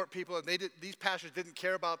to import people, and these pastors didn't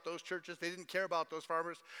care about those churches. They didn't care about those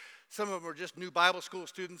farmers. Some of them were just new Bible school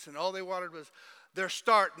students, and all they wanted was their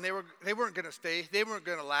start, and they weren't going to stay. They weren't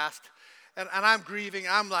going to last. And I'm grieving.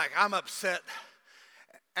 I'm upset.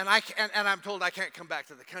 And I'm told I can't come back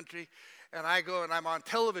to the country. And I go and I'm on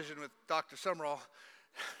television with Dr. Summerall.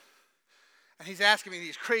 And he's asking me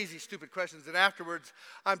these crazy, stupid questions. And afterwards,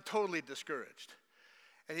 I'm totally discouraged.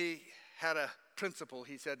 And he had a principle.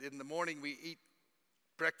 He said, in the morning we eat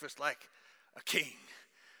breakfast like a king.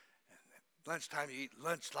 And at lunchtime you eat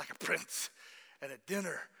lunch like a prince. And at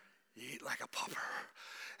dinner you eat like a pauper.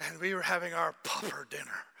 And we were having our pauper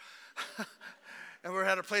dinner. And we're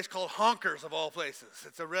at a place called Honkers, of all places.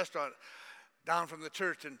 It's a restaurant down from the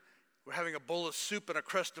church, and we're having a bowl of soup and a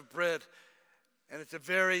crust of bread. And it's a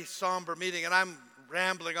very somber meeting, and I'm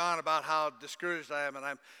rambling on about how discouraged I am, and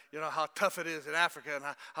how tough it is in Africa, and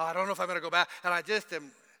how I don't know if I'm going to go back. And I just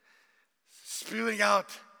am spewing out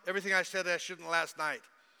everything I said I shouldn't last night.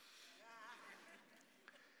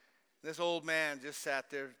 This old man just sat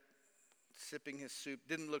there sipping his soup,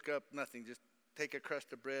 didn't look up, nothing, just take a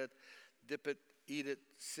crust of bread, dip it, eat it,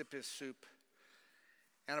 sip his soup.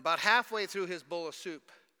 And about halfway through his bowl of soup,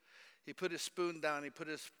 he put his spoon down, he put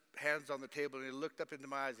his hands on the table, and he looked up into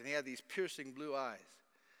my eyes, and he had these piercing blue eyes.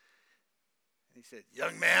 And he said,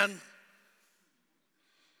 "Young man,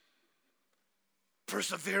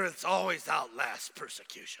 perseverance always outlasts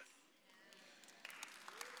persecution."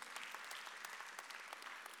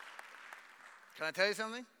 Can I tell you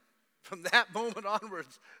something? From that moment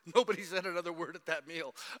onwards, nobody said another word at that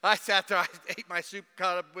meal. I sat there, I ate my soup,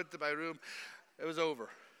 got up, went to my room. It was over.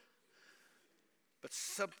 But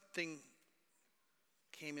something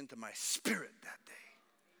came into my spirit that day.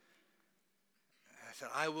 And I said,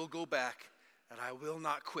 I will go back and I will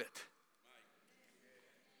not quit.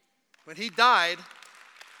 When he died,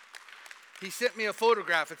 he sent me a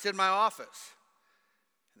photograph. It's in my office.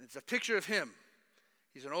 And it's a picture of him.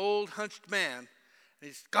 He's an old, hunched man. And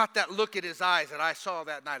he's got that look in his eyes that I saw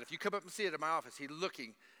that night. If you come up and see it in my office, he's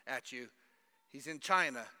looking at you. He's in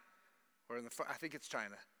China, or I think it's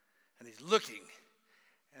China. And he's looking.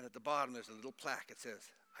 And at the bottom, there's a little plaque. It says,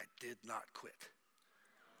 "I did not quit."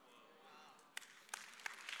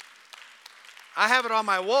 I have it on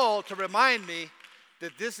my wall to remind me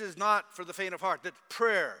that this is not for the faint of heart, that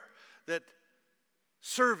prayer, that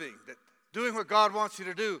serving, that doing what God wants you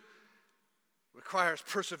to do requires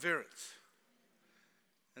perseverance.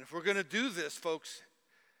 And if we're going to do this, folks,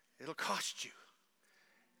 it'll cost you.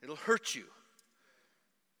 It'll hurt you.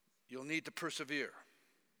 You'll need to persevere.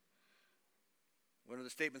 One of the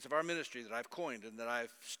statements of our ministry that I've coined and that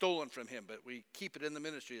I've stolen from him, but we keep it in the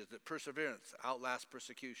ministry, is that perseverance outlasts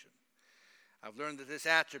persecution. I've learned that this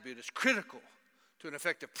attribute is critical to an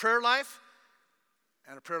effective prayer life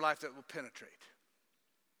and a prayer life that will penetrate.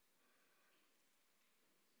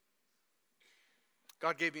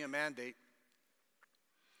 God gave me a mandate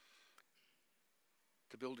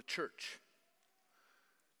to build a church,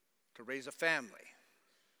 to raise a family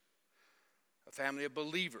of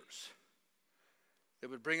believers that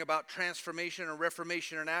would bring about transformation and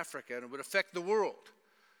reformation in Africa, and it would affect the world,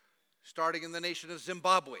 starting in the nation of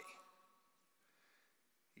Zimbabwe.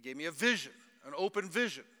 He gave me a vision, an open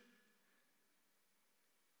vision,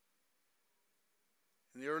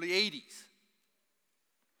 in the early 80s.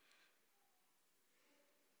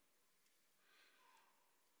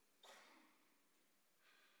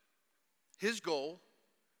 His goal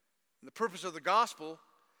and the purpose of the gospel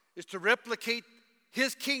is to replicate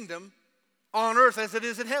his kingdom on earth as it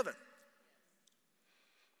is in heaven.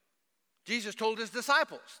 Jesus told his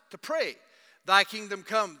disciples to pray, "Thy kingdom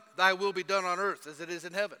come, thy will be done on earth as it is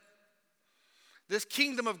in heaven." This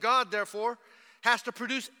kingdom of God, therefore, has to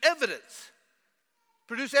produce evidence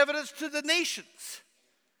to the nations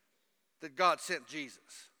that God sent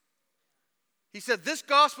Jesus. He said, "This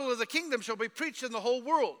gospel of the kingdom shall be preached in the whole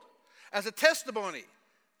world as a testimony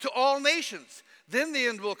to all nations. Then the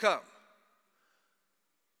end will come."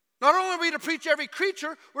 Not only are we to preach every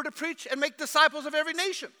creature, we're to preach and make disciples of every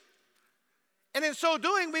nation. And in so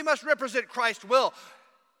doing, we must represent Christ well.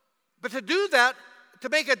 But to do that, to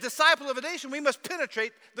make a disciple of a nation, we must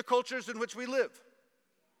penetrate the cultures in which we live.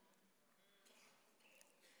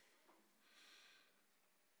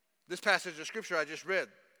 This passage of Scripture I just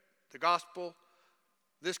read, this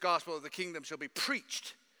gospel of the kingdom shall be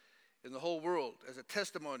preached in the whole world as a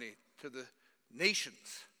testimony to the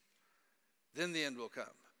nations. then the end will come.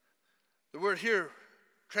 The word here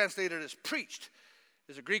translated as preached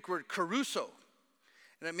is a Greek word kerusso,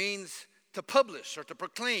 and it means to publish or to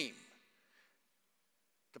proclaim.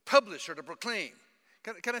 To publish or to proclaim.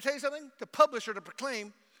 Can I tell you something? To publish or to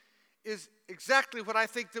proclaim is exactly what I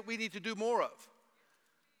think that we need to do more of.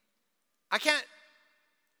 I can't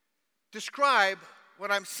describe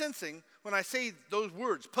what I'm sensing when I say those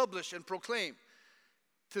words, publish and proclaim,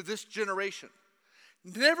 to this generation.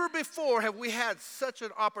 Never before have we had such an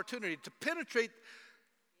opportunity to penetrate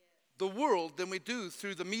the world than we do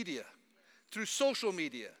through the media, through social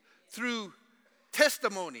media, through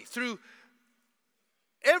testimony, through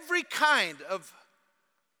every kind of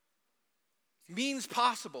means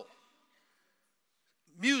possible.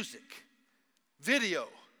 Music, video,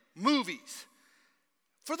 movies,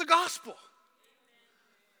 for the gospel.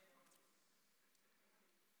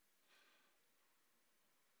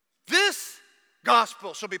 This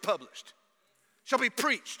gospel shall be published, shall be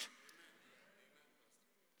preached,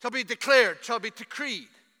 shall be declared, shall be decreed.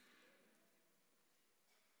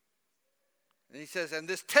 And he says, and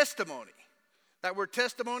this testimony, that word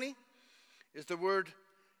testimony is the word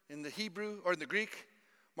in the Hebrew or in the Greek,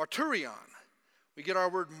 martyrion. We get our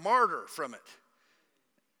word martyr from it.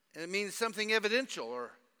 And it means something evidential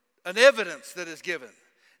or an evidence that is given.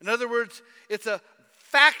 In other words, it's a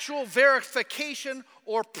factual verification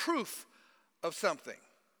or proof of something.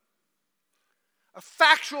 A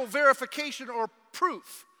factual verification or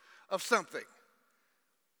proof of something.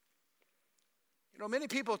 You know, many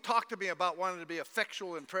people talk to me about wanting to be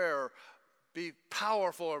effectual in prayer or be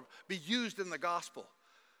powerful or be used in the gospel.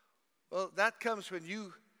 Well, that comes when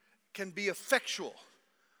you can be effectual,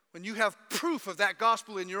 when you have proof of that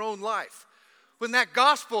gospel in your own life, when that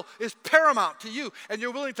gospel is paramount to you and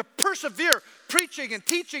you're willing to persevere preaching and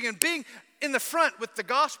teaching and being in the front with the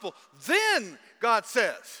gospel. Then God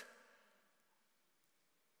says,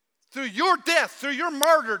 through your death, through your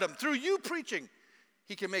martyrdom, through you preaching,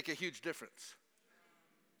 he can make a huge difference.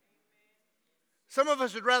 Some of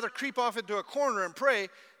us would rather creep off into a corner and pray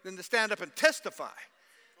than to stand up and testify.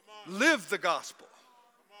 Live the gospel.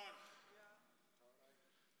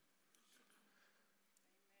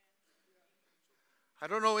 I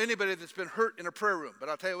don't know anybody that's been hurt in a prayer room, but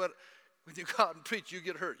I'll tell you what, when you go out and preach, you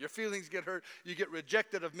get hurt. Your feelings get hurt. You get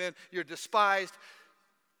rejected of men. You're despised.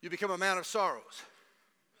 You become a man of sorrows.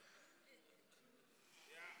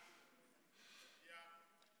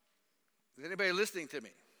 Is anybody listening to me?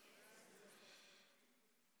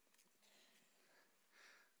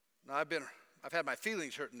 Now, I've had my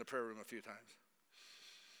feelings hurt in the prayer room a few times.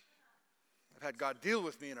 I've had God deal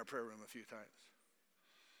with me in a prayer room a few times.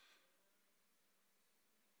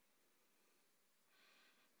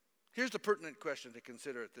 Here's the pertinent question to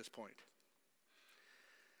consider at this point.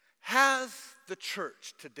 Has the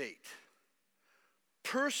church to date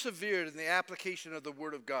persevered in the application of the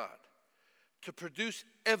Word of God to produce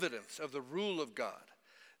evidence of the rule of God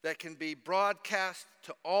that can be broadcast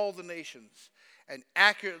to all the nations and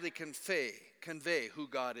accurately convey who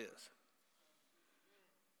God is?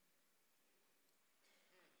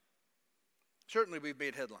 Certainly we've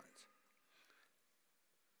made headlines.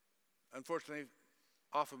 Unfortunately,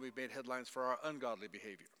 often we've made headlines for our ungodly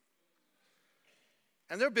behavior.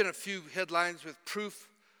 And there have been a few headlines with proof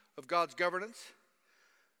of God's governance.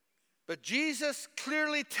 But Jesus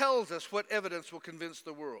clearly tells us what evidence will convince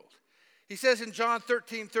the world. He says in John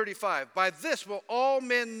 13:35, by this will all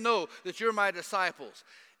men know that you're my disciples,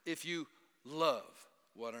 if you love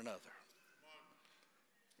one another.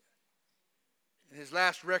 In his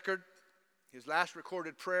last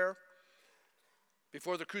recorded prayer,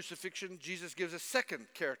 before the crucifixion, Jesus gives a second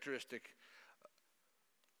characteristic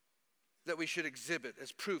that we should exhibit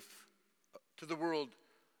as proof to the world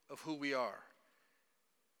of who we are.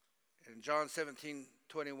 In John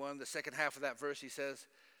 17:21, the second half of that verse, he says,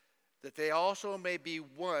 that they also may be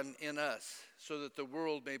one in us, so that the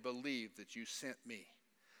world may believe that you sent me.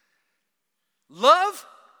 Love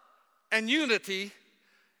and unity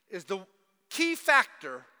is the key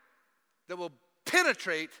factor that will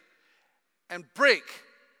penetrate and break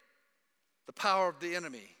the power of the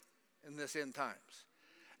enemy in this end times.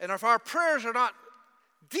 And if our prayers are not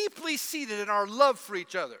deeply seated in our love for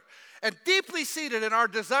each other and deeply seated in our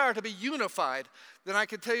desire to be unified, then I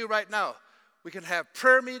can tell you right now, we can have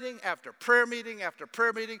prayer meeting after prayer meeting after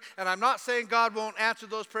prayer meeting, and I'm not saying God won't answer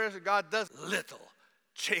those prayers, and God does little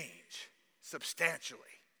change substantially.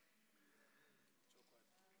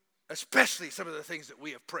 Especially some of the things that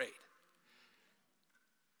we have prayed.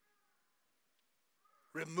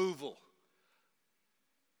 Removal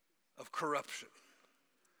of corruption.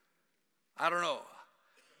 I don't know.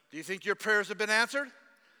 Do you think your prayers have been answered?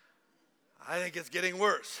 I think it's getting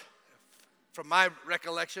worse. From my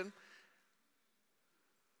recollection,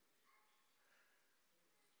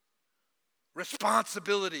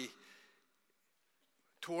 responsibility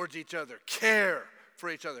towards each other, care for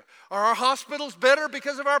each other. Are our hospitals better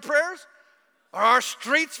because of our prayers? Are our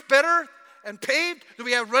streets better and paved? Do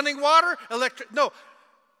we have running water, electric? No.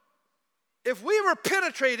 If we were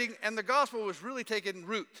penetrating and the gospel was really taking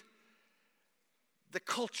root, the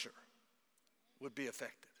culture would be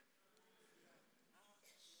affected.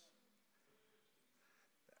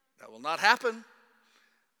 That will not happen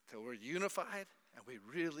until we're unified and we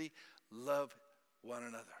really love one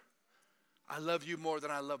another. I love you more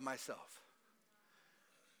than I love myself.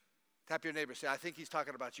 Tap your neighbor, say, I think he's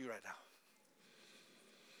talking about you right now.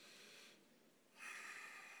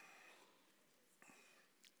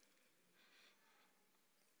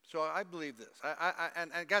 So I believe this.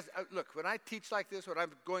 And guys, look, when I teach like this, when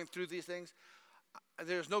I'm going through these things,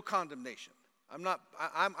 there's no condemnation.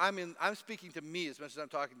 I'm speaking to me as much as I'm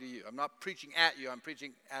talking to you. I'm not preaching at you. I'm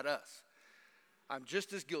preaching at us. I'm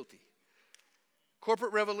just as guilty.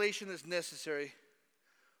 Corporate revelation is necessary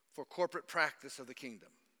for corporate practice of the kingdom.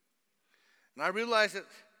 And I realize that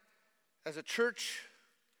as a church,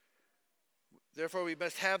 therefore we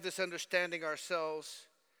must have this understanding ourselves.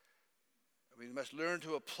 We must learn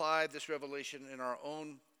to apply this revelation in our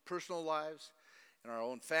own personal lives, in our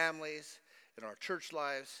own families, in our church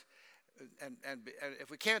lives. And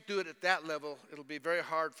if we can't do it at that level, it'll be very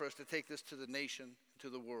hard for us to take this to the nation, to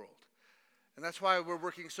the world. And that's why we're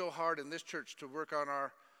working so hard in this church to work on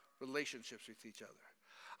our relationships with each other.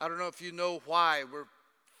 I don't know if you know why we're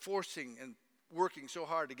forcing and working so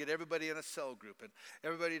hard to get everybody in a cell group and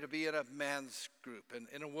everybody to be in a man's group and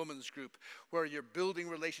in a woman's group where you're building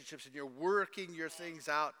relationships and you're working your things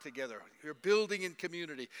out together. You're building in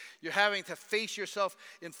community. You're having to face yourself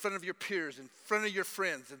in front of your peers, in front of your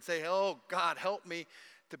friends and say, oh, God, help me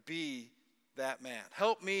to be that man.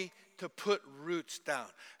 Help me to put roots down.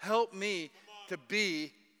 Help me to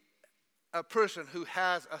be a person who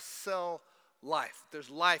has a cell life. There's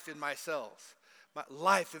life in my cells, my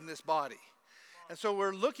life in this body. And so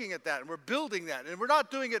we're looking at that and we're building that. And we're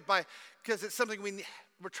not doing it because it's something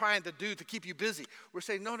we're trying to do to keep you busy. We're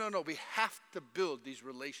saying, no, we have to build these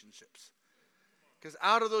relationships. Because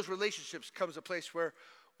out of those relationships comes a place where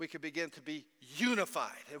we can begin to be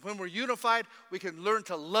unified. And when we're unified, we can learn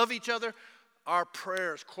to love each other. Our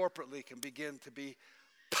prayers corporately can begin to be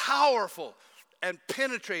powerful and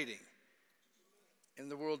penetrating in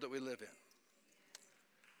the world that we live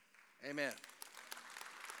in. Amen.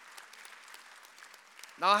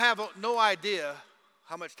 Now, I have no idea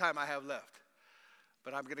how much time I have left,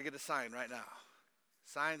 but I'm going to get a sign right now.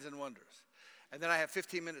 Signs and wonders. And then I have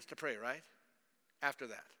 15 minutes to pray, right? After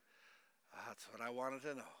that. That's what I wanted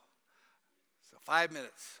to know. So 5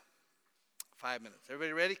 minutes. 5 minutes.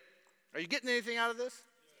 Everybody ready? Are you getting anything out of this?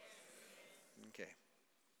 Okay.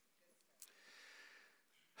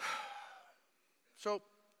 So,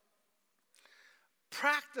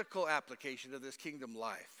 practical application of this kingdom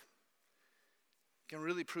life can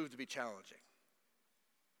really prove to be challenging.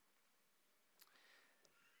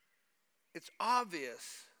 It's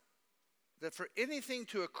obvious that for anything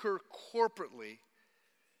to occur corporately,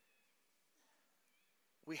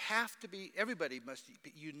 everybody must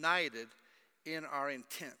be united in our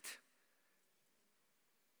intent.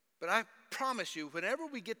 But I promise you, whenever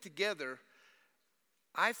we get together,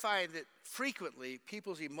 I find that frequently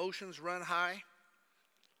people's emotions run high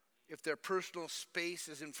if their personal space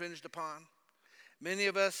is infringed upon. Many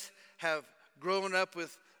of us have grown up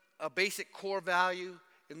with a basic core value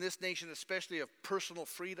in this nation, especially of personal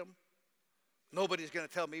freedom. Nobody's going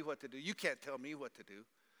to tell me what to do. You can't tell me what to do.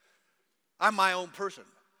 I'm my own person.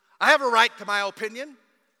 I have a right to my opinion.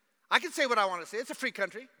 I can say what I want to say. It's a free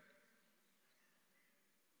country.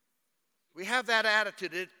 We have that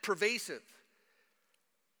attitude. It's pervasive.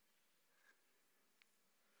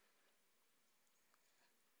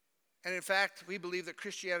 And in fact, we believe that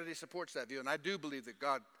Christianity supports that view. And I do believe that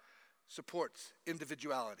God supports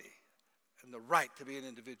individuality and the right to be an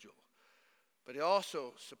individual. But he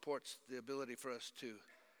also supports the ability for us to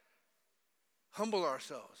humble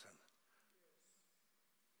ourselves and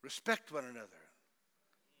respect one another,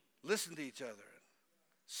 listen to each other, and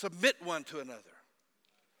submit one to another.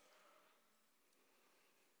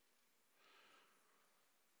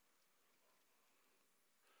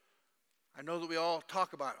 I know that we all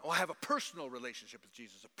talk about, I have a personal relationship with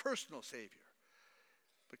Jesus, a personal Savior.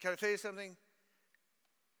 But can I tell you something?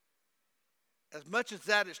 As much as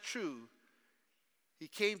that is true, he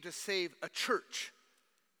came to save a church,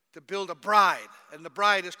 to build a bride. And the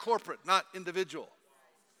bride is corporate, not individual.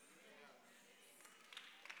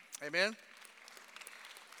 Amen?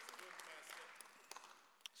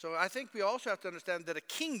 So I think we also have to understand that a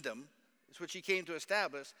kingdom, which he came to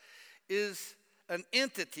establish, is an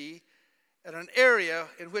entity and an area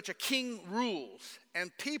in which a king rules, and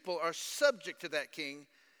people are subject to that king,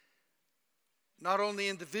 not only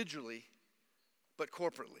individually, but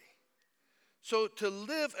corporately. So to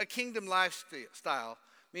live a kingdom lifestyle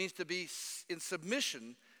means to be in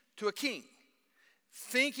submission to a king,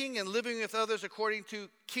 thinking and living with others according to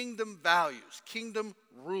kingdom values, kingdom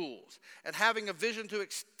rules, and having a vision to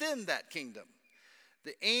extend that kingdom.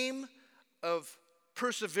 The aim of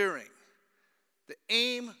persevering, the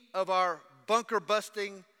aim of our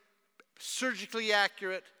bunker-busting, surgically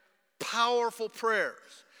accurate, powerful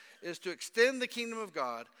prayers is to extend the kingdom of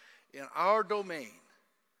God in our domain,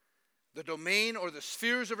 the domain or the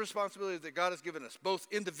spheres of responsibility that God has given us, both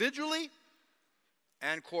individually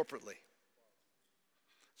and corporately.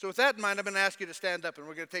 So with that in mind, I'm going to ask you to stand up, and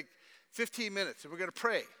we're going to take 15 minutes, and we're going to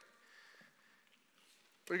pray.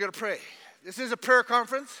 We're going to pray. This is a prayer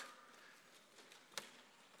conference.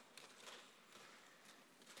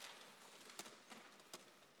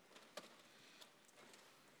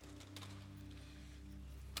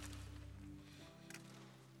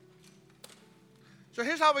 So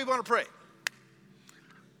here's how we want to pray.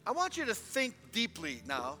 I want you to think deeply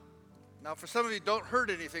now. Now, for some of you, don't hurt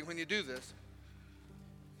anything when you do this.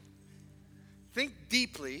 Think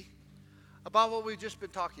deeply about what we've just been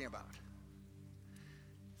talking about.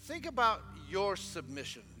 Think about your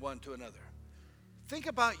submission one to another. Think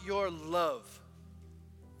about your love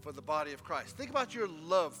for the body of Christ. Think about your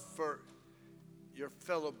love for your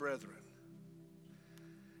fellow brethren.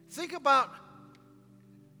 Think about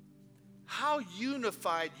how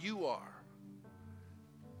unified you are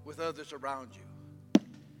with others around you.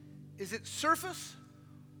 Is it surface,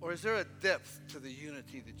 or is there a depth to the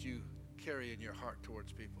unity that you carry in your heart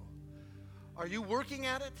towards people? Are you working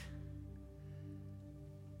at it?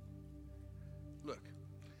 Look,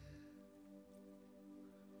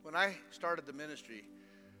 when I started the ministry,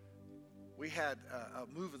 we had a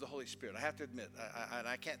move of the Holy Spirit. I have to admit, and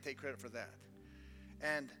I can't take credit for that.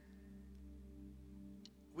 And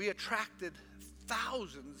we attracted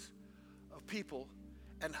thousands of people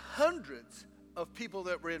and hundreds of people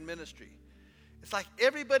that were in ministry. It's like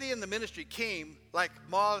everybody in the ministry came like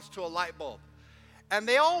moths to a light bulb. And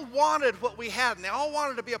they all wanted what we had, and they all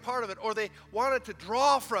wanted to be a part of it, or they wanted to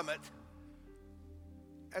draw from it.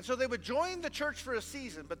 And so they would join the church for a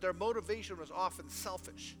season, but their motivation was often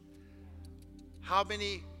selfish. How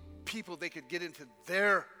many people they could get into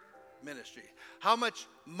their ministry, how much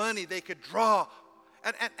money they could draw.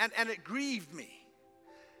 And it grieved me,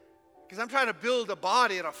 because I'm trying to build a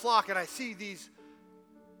body and a flock, and I see these,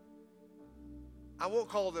 I won't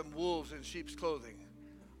call them wolves in sheep's clothing.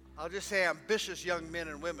 I'll just say ambitious young men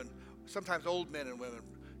and women, sometimes old men and women,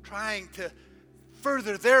 trying to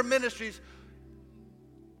further their ministries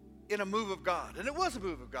in a move of God. And it was a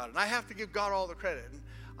move of God, and I have to give God all the credit. And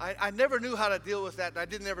I never knew how to deal with that, and I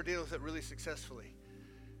didn't ever deal with it really successfully.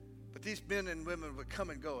 But these men and women would come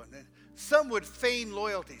and go, and then some would feign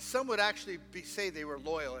loyalty. Some would actually say they were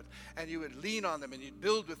loyal, and you would lean on them, and you'd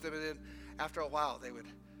build with them, and then after a while they would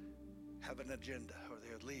have an agenda, or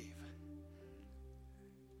they would leave.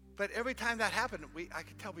 But every time that happened, I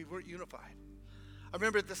could tell we weren't unified. I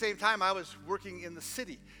remember at the same time I was working in the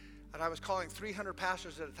city, and I was calling 300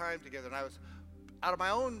 pastors at a time together, and I was out of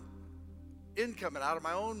my own income and out of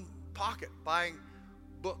my own pocket buying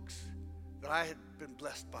books that I had been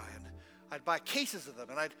blessed by, and I'd buy cases of them,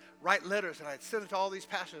 and I'd write letters, and I'd send it to all these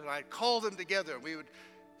pastors, and I'd call them together, and we would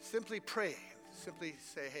simply pray, simply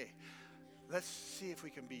say, hey, let's see if we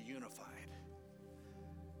can be unified.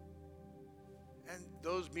 And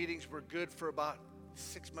those meetings were good for about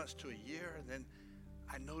 6 months to a year, and then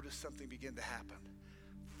I noticed something begin to happen.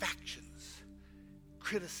 Factions,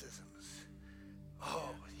 criticisms.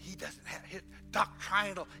 Oh, he doesn't have his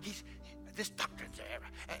doctrinal, this doctrine's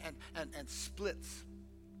and splits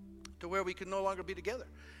to where we could no longer be together.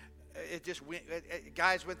 It just went,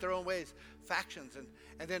 guys went their own ways, factions, and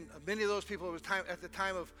then many of those people, it was at the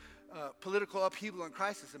time of political upheaval and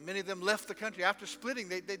crisis, and many of them left the country after splitting.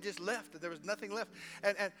 They just left, and there was nothing left.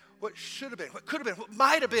 And what should have been, what could have been, what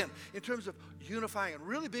might have been in terms of unifying and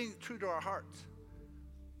really being true to our hearts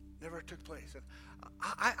never took place. And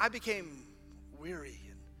I became weary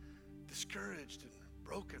and discouraged and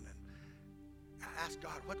broken, and I asked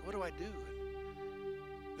God, what do I do?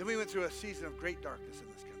 And then we went through a season of great darkness in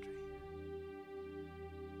this country.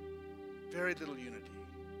 Very little unity.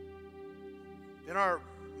 Then our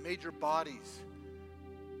major bodies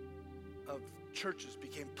of churches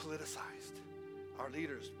became politicized. Our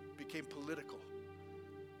leaders became political,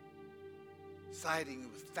 siding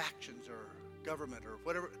with factions or government or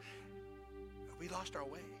whatever. We lost our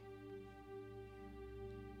way.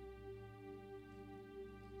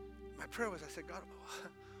 My prayer was, I said, God,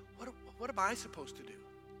 what am I supposed to do?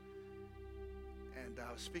 And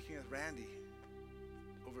I was speaking with Randy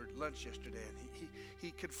over lunch yesterday, and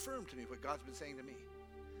he confirmed to me what God's been saying to me.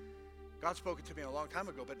 God's spoken to me a long time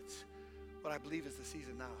ago, but it's what I believe is the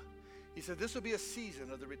season now. He said, this will be a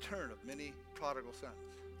season of the return of many prodigal sons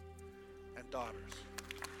and daughters.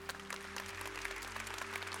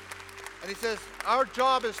 And he says, our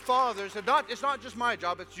job as fathers, and it's not just my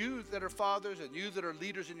job, it's you that are fathers and you that are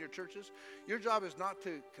leaders in your churches. Your job is not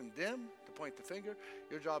to condemn, to point the finger.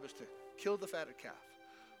 Your job is to kill the fatted calf,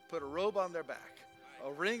 put a robe on their back,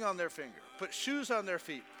 a ring on their finger, put shoes on their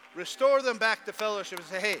feet, restore them back to fellowship and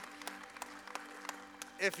say, hey,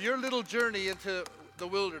 if your little journey into the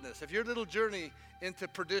wilderness, if your little journey into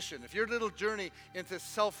perdition, if your little journey into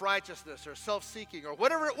self-righteousness or self-seeking or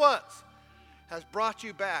whatever it was has brought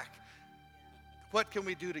you back, what can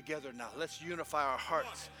we do together now? Let's unify our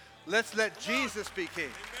hearts. Let's let Jesus be king.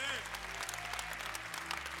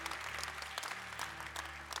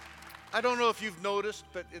 I don't know if you've noticed,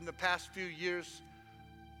 but in the past few years,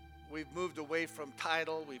 we've moved away from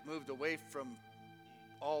title. We've moved away from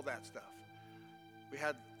all that stuff. We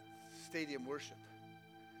had stadium worship.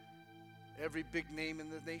 Every big name in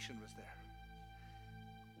the nation was there.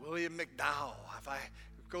 William McDowell. If I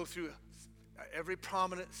go through every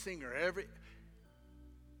prominent singer,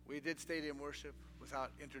 we did stadium worship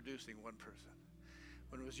without introducing one person.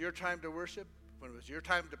 When it was your time to worship, when it was your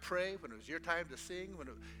time to pray, when it was your time to sing,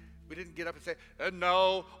 we didn't get up and say, and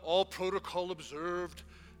now all protocol observed.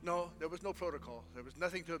 No, there was no protocol. There was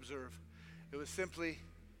nothing to observe. It was simply,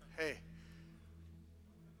 hey,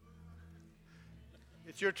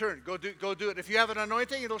 it's your turn. Go do it. If you have an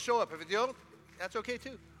anointing, it'll show up. If you don't, that's okay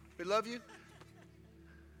too. We love you.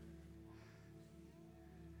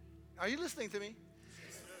 Are you listening to me?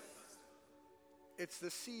 It's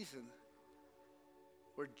the season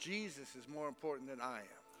where Jesus is more important than I am.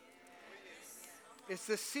 It's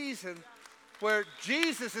the season where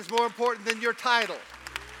Jesus is more important than your title.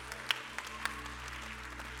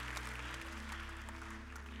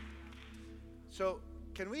 So,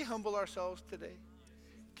 can we humble ourselves today?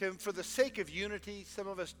 Can, for the sake of unity, some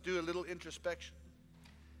of us do a little introspection?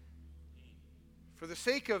 For the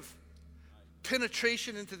sake of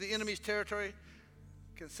penetration into the enemy's territory,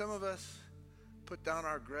 can some of us put down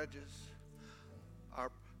our grudges,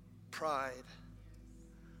 our pride,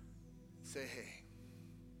 and say, hey,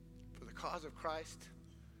 for the cause of Christ,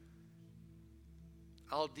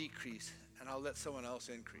 I'll decrease and I'll let someone else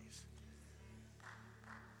increase.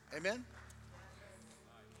 Amen?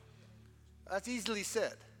 That's easily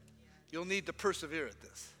said. You'll need to persevere at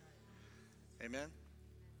this. Amen?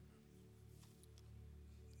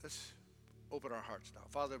 Let's open our hearts now.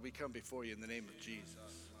 Father, we come before you in the name of Jesus.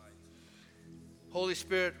 Holy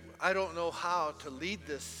Spirit, I don't know how to lead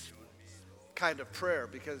this kind of prayer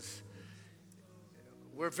because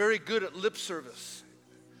we're very good at lip service.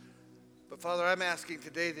 But Father, I'm asking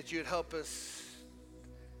today that you'd help us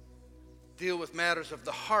deal with matters of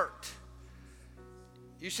the heart.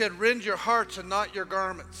 You said, rend your hearts and not your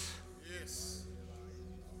garments. Yes.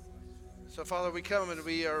 So Father, we come and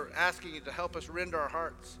we are asking you to help us rend our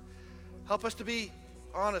hearts. Help us to be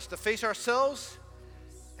honest, to face ourselves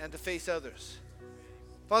and to face others.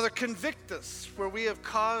 Father, convict us where we have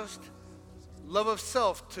caused love of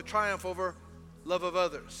self to triumph over love of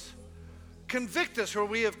others. Convict us where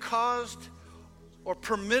we have caused or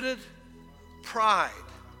permitted pride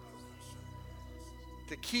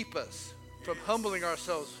to keep us from humbling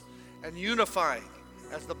ourselves and unifying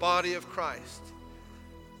as the body of Christ.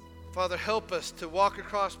 Father, help us to walk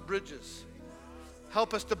across bridges.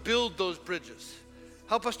 Help us to build those bridges.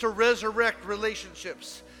 Help us to resurrect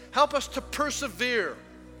relationships. Help us to persevere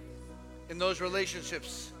in those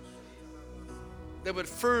relationships that would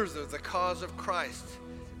further the cause of Christ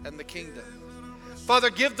and the kingdom. Father,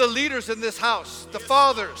 give the leaders in this house, the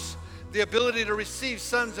fathers, the ability to receive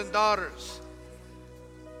sons and daughters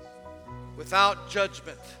without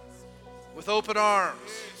judgment, with open arms,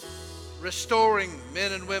 restoring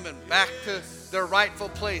men and women back to their rightful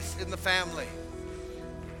place in the family.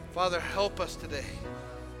 Father, help us today.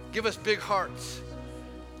 Give us big hearts.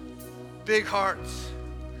 Big hearts.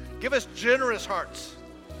 Give us generous hearts.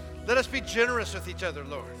 Let us be generous with each other,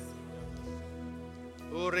 Lord.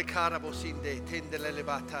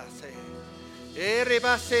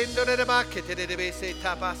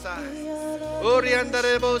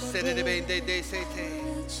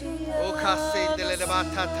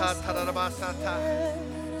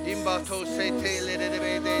 Imbato sete le de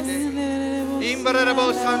bede.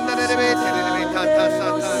 Imbarabo sanda de bede de tata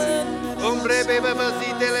sata. Ombre bebe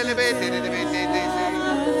bazite le bede de bede.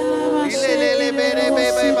 Ile le bede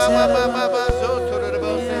bebe baba baba soto de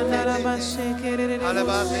bosete.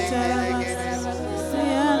 Alabase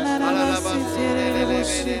Alabase le bede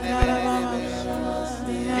de bede.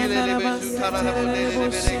 Ile le besu tara la bede de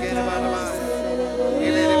bede de baba.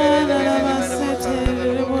 Ile le bede de bede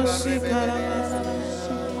de bede.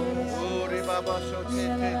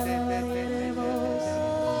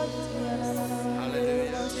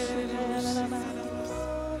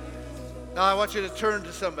 Now I want you to turn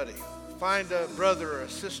to somebody. Find a brother or a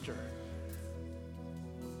sister.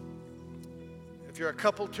 If you're a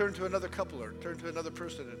couple, turn to another couple or turn to another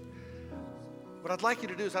person. And what I'd like you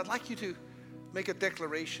to do is I'd like you to make a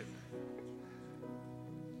declaration.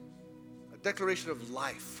 A declaration of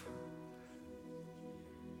life.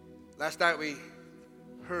 Last night we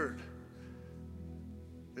heard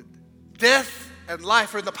that death and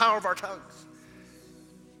life are in the power of our tongues.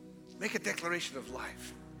 Make a declaration of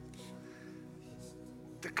life.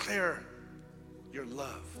 Declare your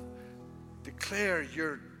love. Declare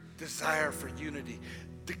your desire for unity.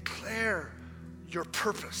 Declare your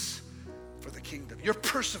purpose for the kingdom, your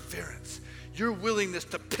perseverance, your willingness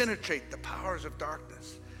to penetrate the powers of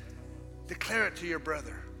darkness. Declare it to your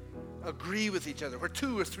brother. Agree with each other. Where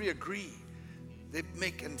two or three agree, they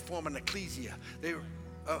make and form an ecclesia. They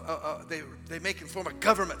make and form a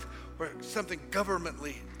government where something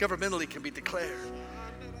governmentally can be declared.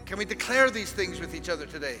 Can we declare these things with each other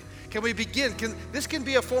today? Can we begin? This can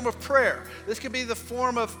be a form of prayer. This can be the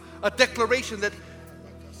form of a declaration that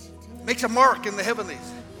makes a mark in the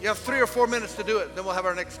heavenlies. You have 3 or 4 minutes to do it. Then we'll have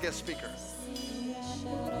our next guest speaker.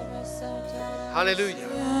 Hallelujah.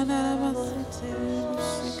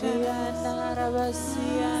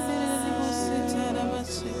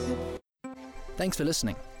 Thanks for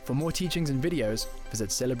listening. For more teachings and videos, visit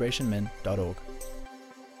celebrationmen.org.